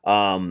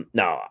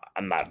 Now,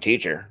 I'm not a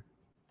teacher.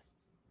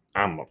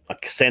 I'm a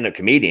stand-up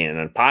comedian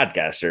and a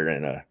podcaster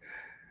and a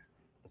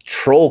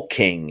troll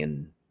king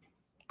and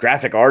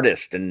graphic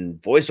artist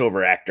and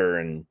voiceover actor,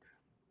 and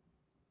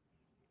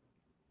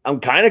I'm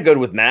kind of good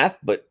with math,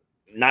 but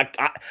not.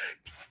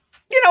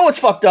 You know what's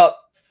fucked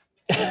up?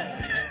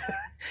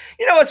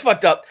 You know what's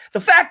fucked up?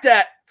 The fact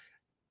that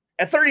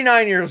at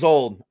 39 years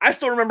old, I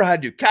still remember how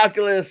to do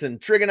calculus and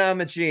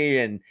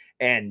trigonometry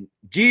and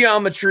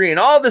geometry and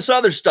all this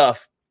other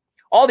stuff,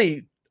 all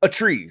the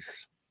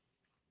trees.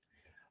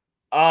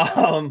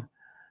 But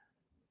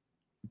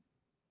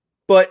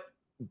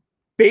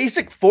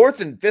basic 4th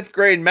and 5th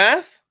grade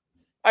math,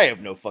 I have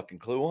no fucking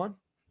clue on.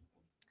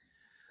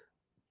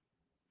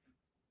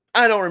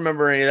 I don't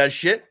remember any of that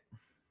shit.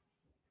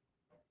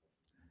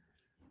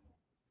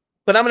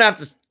 But I'm going to have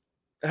to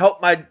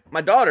help my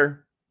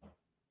daughter.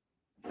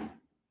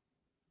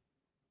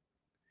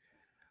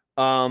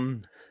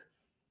 I'm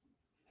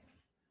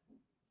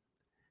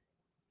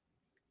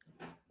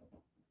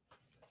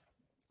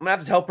going to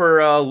have to help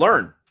her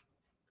learn.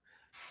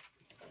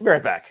 I'll be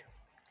right back.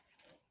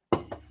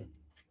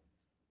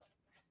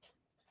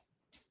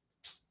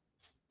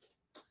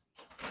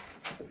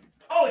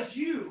 Oh, it's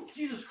you.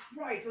 Jesus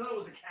Christ. I thought it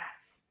was a cat.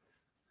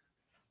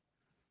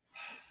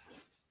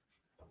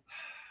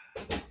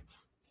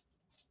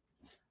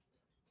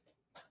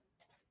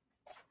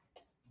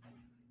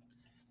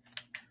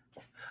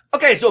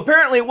 Okay, so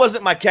apparently it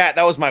wasn't my cat.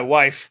 That was my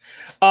wife.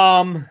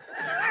 So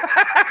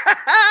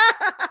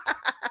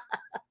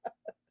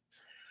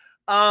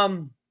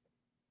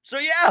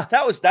yeah,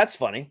 that's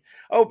funny.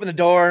 I opened the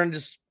door and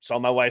just saw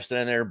my wife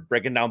sitting there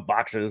breaking down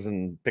boxes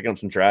and picking up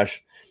some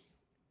trash.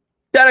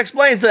 That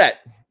explains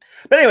that.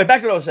 But anyway,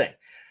 back to what I was saying.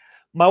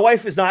 My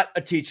wife is not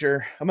a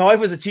teacher. My wife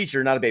was a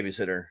teacher, not a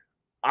babysitter.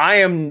 I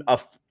am a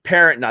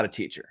parent, not a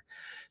teacher.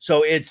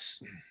 So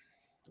it's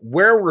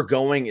where we're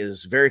going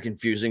is very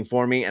confusing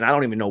for me, and I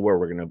don't even know where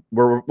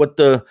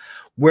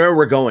where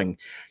we're going.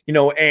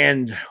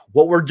 And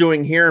what we're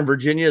doing here in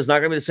Virginia is not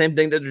going to be the same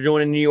thing that they're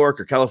doing in New York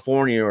or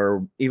California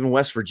or even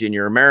West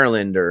Virginia or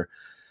Maryland or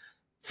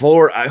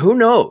Florida. Who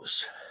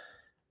knows?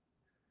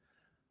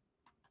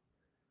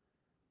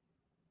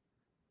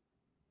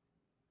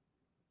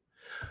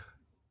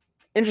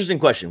 Interesting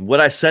question. Would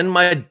I send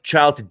my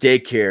child to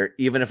daycare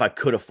even if I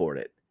could afford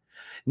it?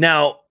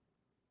 Now,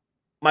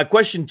 my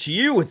question to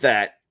you with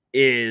that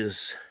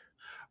is,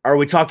 are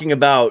we talking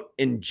about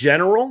in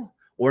general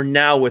or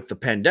now with the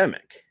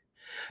pandemic?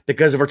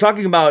 Because if we're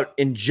talking about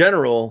in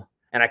general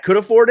and I could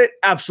afford it,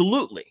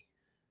 absolutely.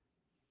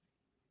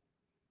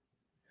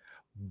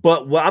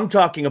 But what I'm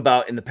talking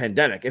about in the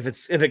pandemic, if I'm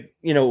going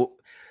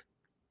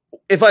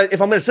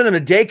to send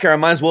them to daycare, I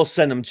might as well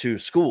send them to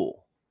school.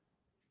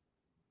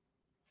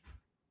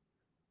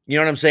 You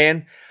know what I'm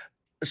saying?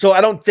 So I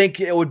don't think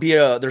it would be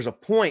there's a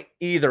point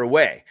either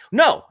way.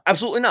 No,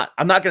 absolutely not.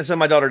 I'm not going to send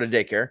my daughter to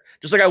daycare,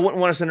 just like I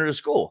wouldn't want to send her to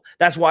school.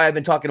 That's why I've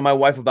been talking to my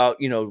wife about,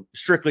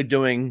 strictly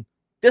doing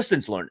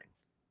distance learning.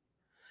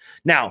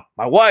 Now,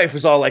 my wife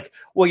is all like,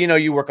 well,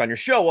 you work on your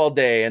show all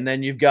day and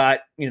then you've got,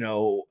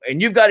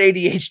 and you've got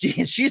ADHD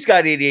and she's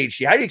got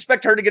ADHD. How do you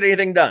expect her to get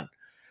anything done?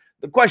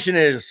 The question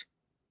is,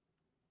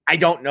 I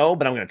don't know,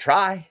 but I'm going to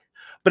try.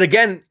 But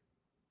again,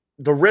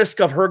 the risk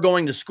of her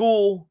going to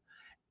school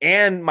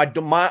and my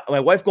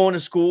wife going to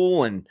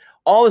school and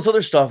all this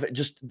other stuff,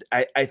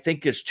 I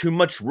think it's too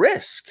much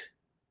risk.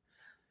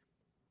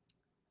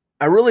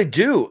 I really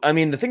do. I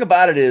mean, the thing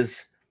about it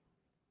is,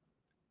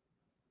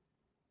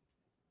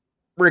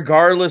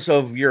 regardless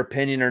of your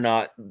opinion or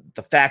not,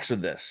 the facts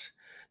of this,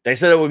 they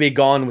said it would be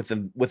gone with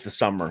the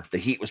summer. The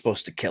heat was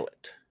supposed to kill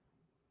it.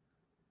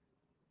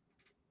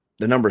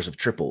 The numbers have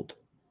tripled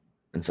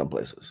in some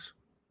places.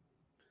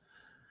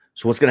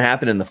 So what's going to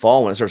happen in the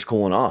fall when it starts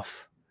cooling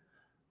off?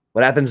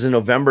 What happens in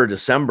November,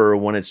 December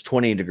when it's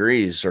 20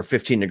 degrees or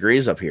 15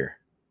 degrees up here?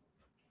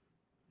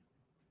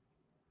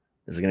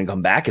 Is it going to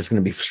come back? It's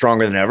going to be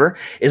stronger than ever.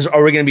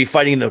 Are we going to be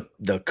fighting the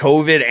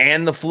COVID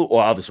and the flu? Well,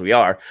 obviously we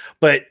are.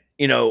 But,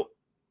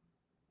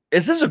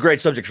 this is a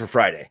great subject for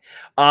Friday.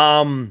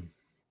 We're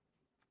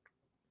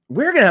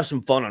going to have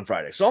some fun on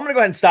Friday. So I'm going to go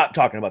ahead and stop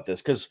talking about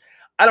this because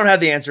I don't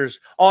have the answers.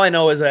 All I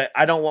know is that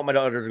I don't want my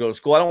daughter to go to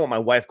school. I don't want my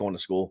wife going to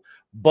school,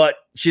 but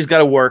she's got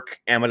to work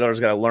and my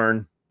daughter's got to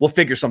learn. We'll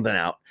figure something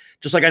out,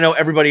 just like I know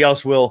everybody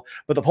else will.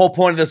 But the whole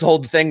point of this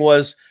whole thing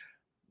was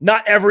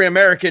not every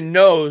American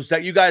knows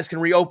that you guys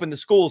can reopen the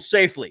schools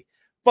safely.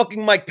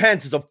 Fucking Mike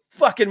Pence is a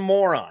fucking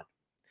moron.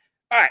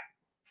 All right.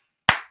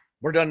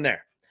 We're done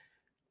there.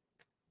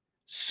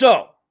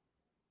 So,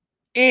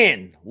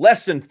 in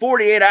less than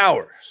 48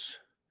 hours,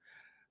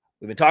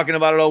 we've been talking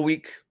about it all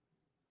week.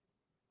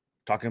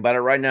 Talking about it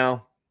right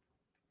now.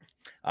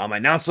 I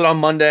announced it on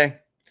Monday,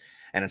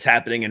 and it's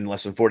happening in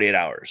less than 48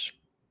 hours.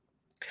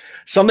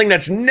 Something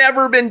that's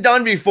never been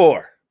done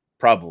before,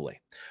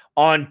 probably.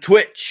 On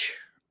Twitch,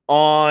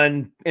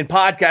 in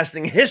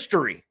podcasting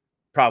history,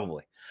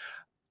 probably.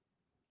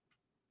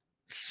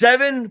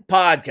 7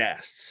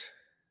 podcasts.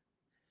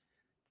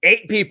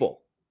 8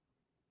 people.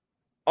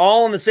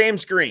 All on the same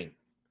screen.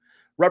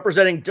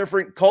 Representing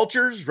different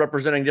cultures,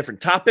 representing different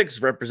topics,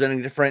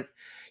 representing different,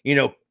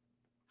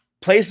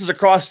 places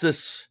across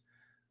this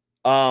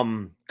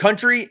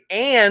country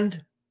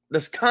and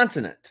this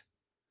continent.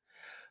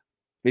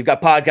 We've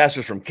got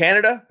podcasters from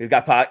Canada. We've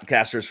got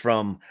podcasters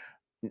from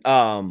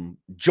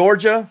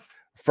Georgia,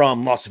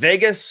 from Las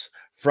Vegas,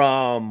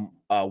 from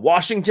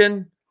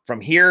Washington,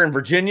 from here in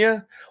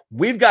Virginia.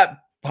 We've got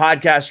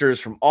podcasters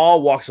from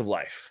all walks of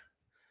life.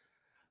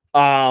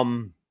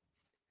 And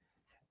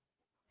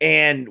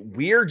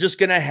we're just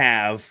going to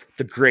have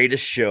the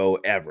greatest show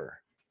ever.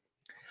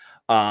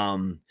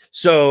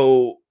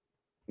 So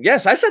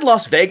yes, I said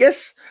Las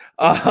Vegas.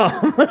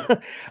 We're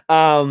going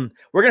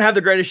to have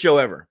the greatest show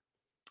ever.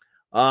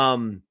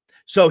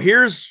 So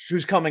here's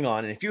who's coming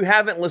on. And if you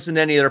haven't listened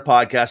to any of their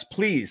podcasts,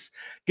 please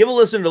give a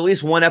listen to at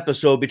least one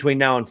episode between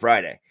now and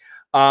Friday.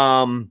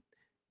 The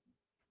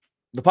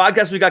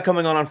podcast we got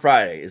coming on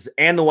Friday is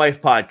And the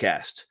Wife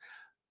Podcast,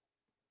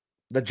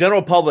 the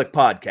General Public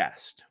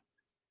Podcast,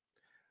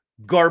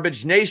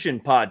 Garbage Nation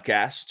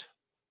Podcast,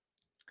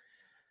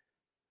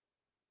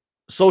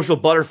 Social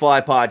Butterfly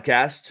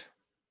Podcast.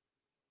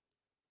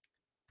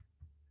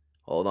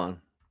 Hold on.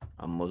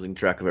 I'm losing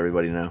track of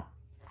everybody now.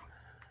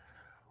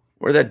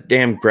 Where'd that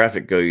damn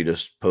graphic go you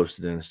just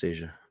posted,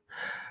 Anastasia?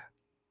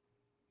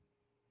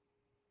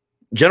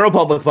 General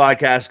Public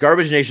Podcast,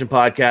 Garbage Nation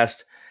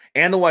Podcast,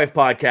 And the Wife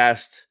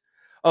Podcast.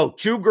 Oh,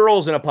 Two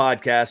Girls in a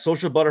Podcast,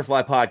 Social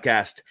Butterfly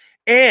Podcast.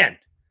 And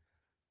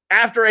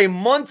after a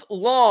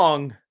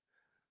month-long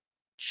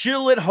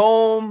chill at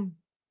home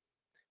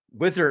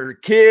with her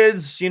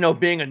kids,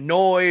 being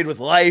annoyed with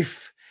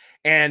life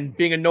and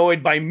being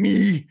annoyed by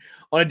me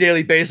on a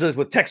daily basis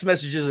with text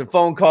messages and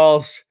phone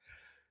calls,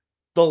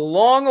 the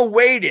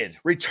long-awaited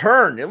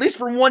return, at least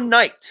for one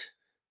night,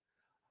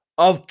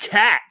 of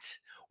Kat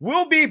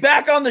will be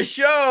back on the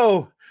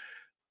show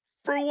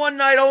for one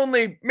night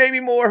only,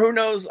 maybe more, who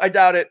knows? I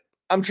doubt it.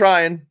 I'm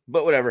trying,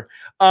 but whatever.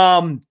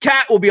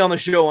 Kat will be on the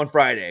show on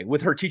Friday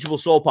with her Teachable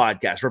Soul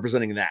podcast,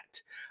 representing that.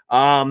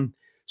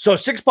 So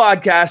 6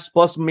 podcasts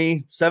plus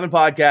me, 7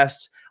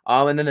 podcasts.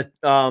 And then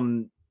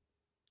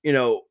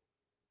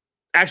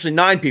actually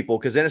 9 people,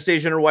 because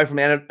Anastasia and her wife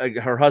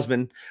her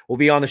husband will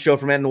be on the show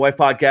from Ann and the Wife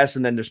podcast.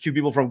 And then there's 2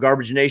 people from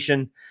Garbage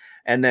Nation,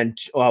 and then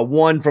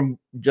 1 from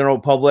General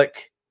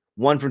Public,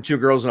 1 from Two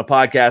Girls in a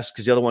Podcast,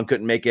 because the other one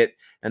couldn't make it.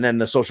 And then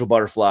the Social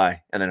Butterfly.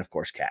 And then of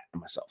course, Kat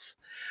and myself.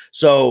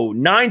 So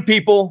 9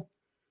 people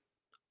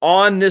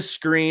on this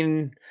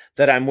screen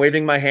that I'm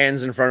waving my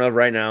hands in front of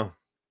right now.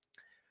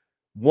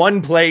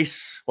 One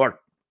place,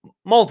 or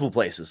multiple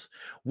places.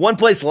 One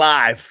place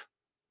live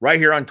right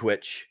here on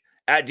Twitch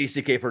at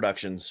DCK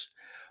Productions.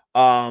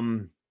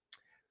 It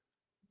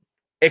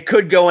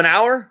could go an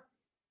hour.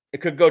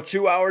 It could go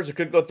 2 hours. It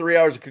could go 3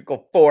 hours. It could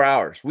go 4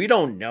 hours. We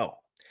don't know.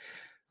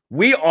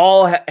 We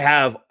all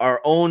have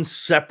our own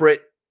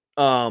separate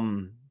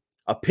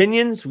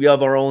opinions. We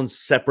have our own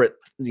separate,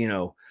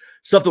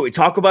 stuff that we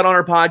talk about on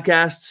our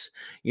podcasts.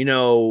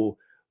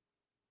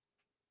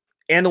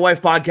 And the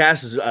Wife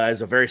podcast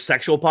is a very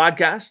sexual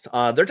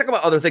podcast. They're talking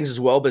about other things as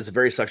well, but it's a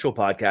very sexual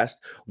podcast.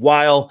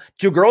 While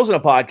Two Girls in a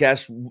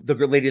Podcast, the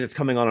lady that's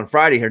coming on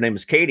Friday, her name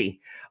is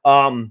Katie,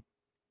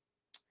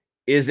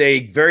 is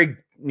a very,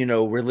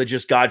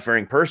 religious,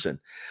 God-fearing person.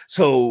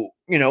 So,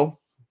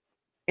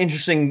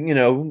 interesting,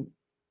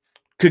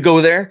 could go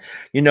there.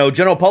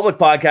 General Public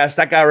Podcast,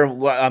 that guy,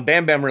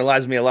 Bam Bam,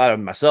 reminds me a lot of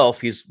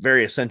myself. He's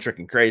very eccentric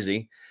and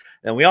crazy.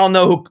 And we all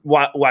know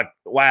why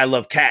I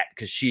love Kat,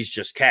 because she's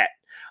just Kat.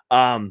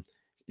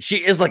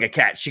 She is like a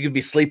cat. She could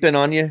be sleeping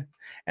on you,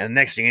 and the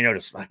next thing you know,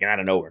 just fucking out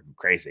of nowhere,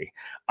 crazy.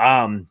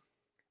 And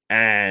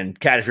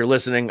Kat, if you're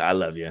listening, I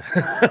love you.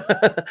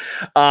 But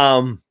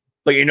I'm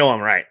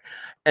right.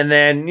 And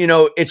then,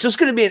 it's just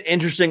going to be an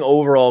interesting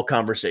overall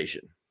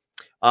conversation.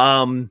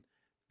 The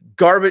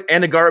Garbage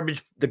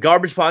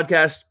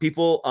Podcast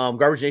people,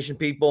 Garbage Nation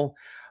people.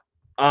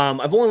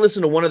 I've only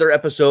listened to one of their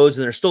episodes,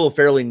 and they're still a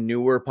fairly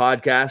newer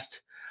podcast.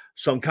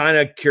 So I'm kind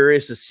of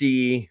curious to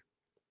see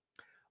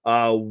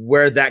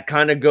where that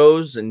kind of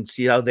goes and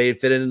see how they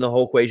fit into the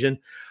whole equation.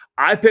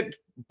 I picked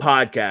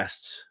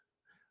podcasts,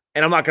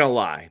 and I'm not going to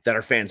lie, that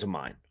are fans of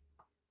mine.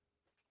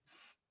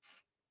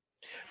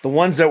 The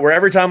ones that where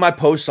every time I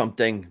post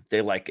something,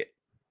 they like it.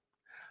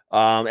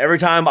 Every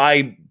time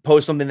I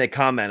post something, they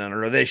comment on it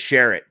or they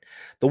share it.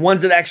 The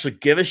ones that actually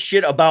give a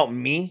shit about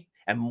me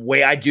and the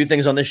way I do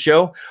things on this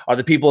show are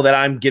the people that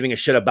I'm giving a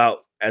shit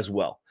about as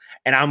well.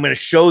 And I'm going to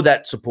show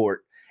that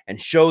support and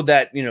show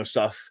that,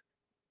 stuff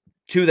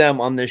to them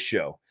on this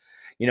show,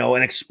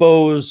 and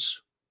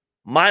expose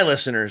my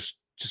listeners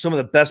to some of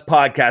the best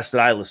podcasts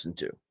that I listen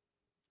to.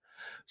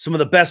 Some of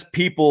the best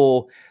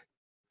people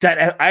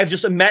that I've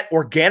just met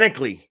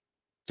organically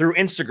through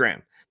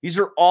Instagram. These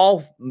are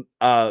all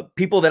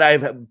people that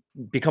I've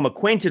become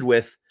acquainted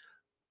with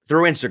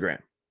through Instagram.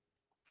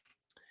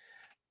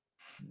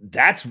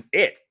 That's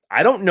it.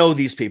 I don't know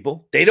these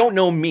people. They don't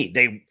know me.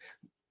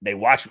 They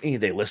watch me.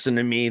 They listen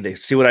to me. They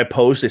see what I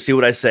post. They see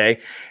what I say.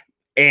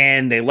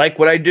 And they like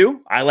what I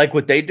do. I like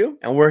what they do.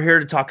 And we're here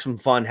to talk some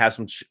fun, have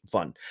some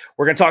fun.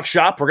 We're going to talk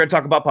shop. We're going to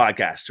talk about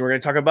podcasts. We're going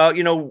to talk about,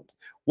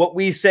 what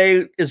we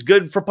say is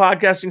good for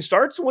podcasting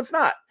starts and what's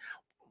not.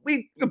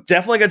 We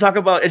definitely going to talk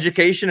about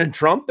education and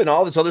Trump and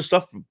all this other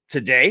stuff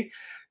today.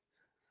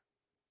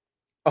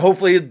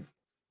 Hopefully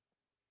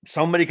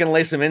somebody can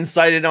lay some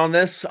insight in on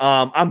this.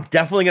 I'm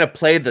definitely going to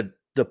play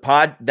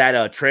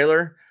that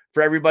trailer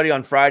for everybody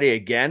on Friday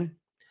again.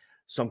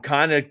 So I'm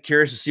kind of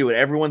curious to see what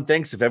everyone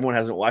thinks if everyone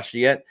hasn't watched it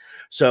yet.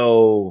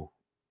 So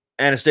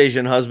Anastasia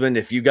and husband,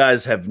 if you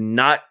guys have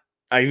not,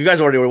 you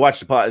guys already watched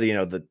the pod,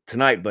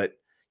 tonight, but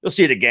you'll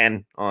see it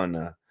again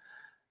on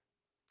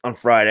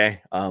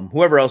Friday.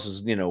 Whoever else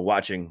is,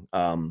 watching,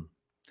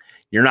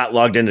 you're not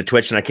logged into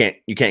Twitch and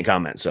you can't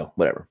comment. So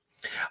whatever.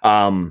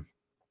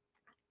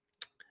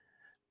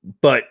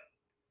 But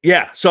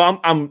yeah,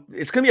 so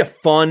it's going to be a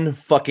fun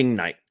fucking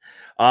night.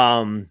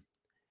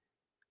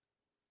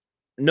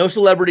 No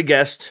celebrity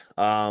guest.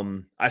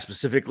 I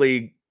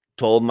specifically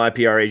told my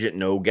PR agent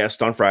no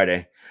guest on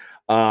Friday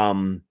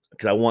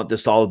because I want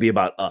this to all be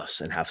about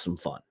us and have some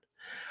fun.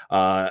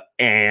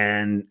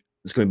 And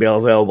it's going to be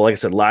available, like I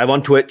said, live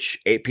on Twitch,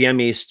 8 p.m.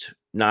 East,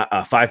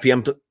 not 5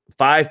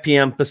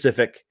 p.m.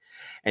 Pacific,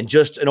 and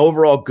just an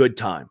overall good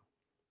time.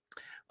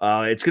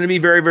 It's going to be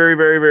very, very,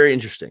 very, very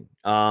interesting.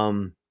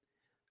 A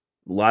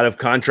lot of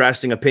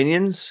contrasting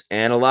opinions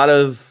and a lot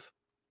of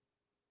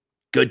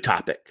good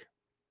topic.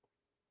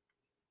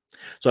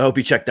 So I hope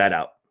you check that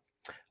out.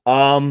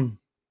 And,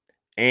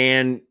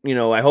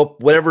 I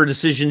hope whatever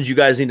decisions you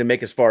guys need to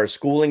make as far as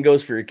schooling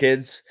goes for your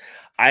kids,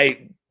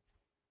 I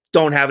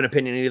don't have an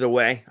opinion either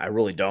way. I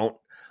really don't.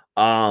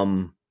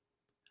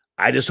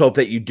 I just hope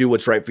that you do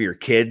what's right for your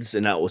kids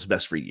and not what's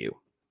best for you.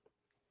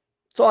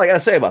 That's all I got to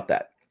say about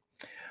that.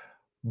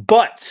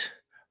 But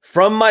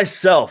from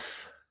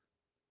myself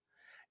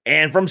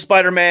and from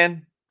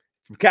Spider-Man,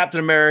 from Captain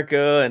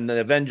America and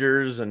the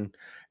Avengers and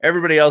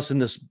everybody else in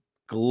this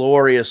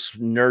glorious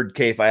nerd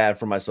cave I have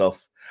for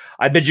myself,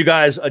 I bid you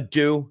guys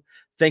adieu.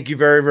 Thank you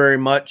very, very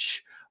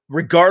much.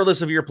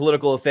 Regardless of your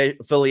political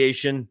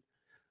affiliation,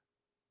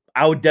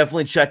 I would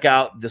definitely check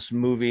out this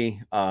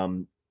movie,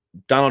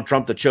 Donald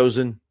Trump, The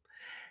Chosen.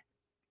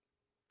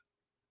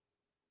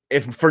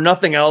 If for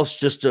nothing else,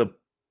 just to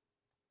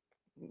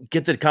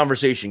get the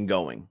conversation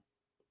going.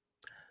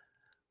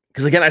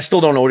 Because again, I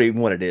still don't know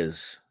what it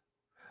is.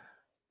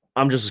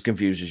 I'm just as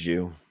confused as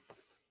you.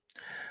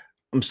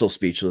 I'm still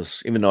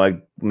speechless, even though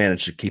I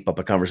managed to keep up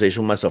a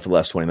conversation with myself for the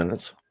last 20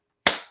 minutes.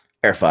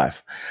 Air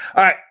 5.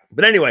 All right.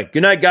 But anyway,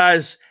 good night,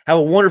 guys. Have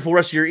a wonderful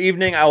rest of your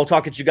evening. I will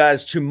talk at you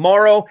guys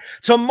tomorrow.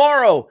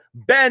 Tomorrow,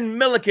 Ben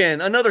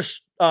Milliken, another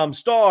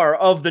star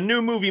of the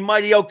new movie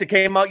Mighty Oak that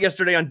came out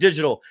yesterday on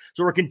digital.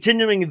 So we're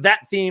continuing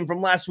that theme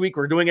from last week.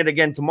 We're doing it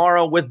again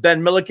tomorrow with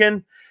Ben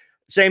Milliken.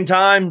 Same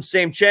time,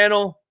 same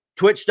channel,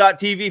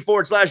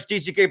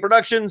 twitch.tv/DCK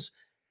Productions.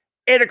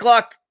 8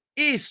 o'clock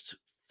East,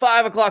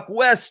 5 o'clock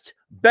West.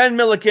 Ben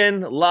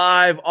Milliken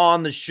live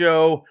on the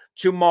show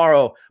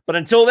tomorrow. But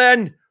until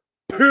then,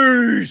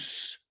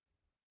 peace.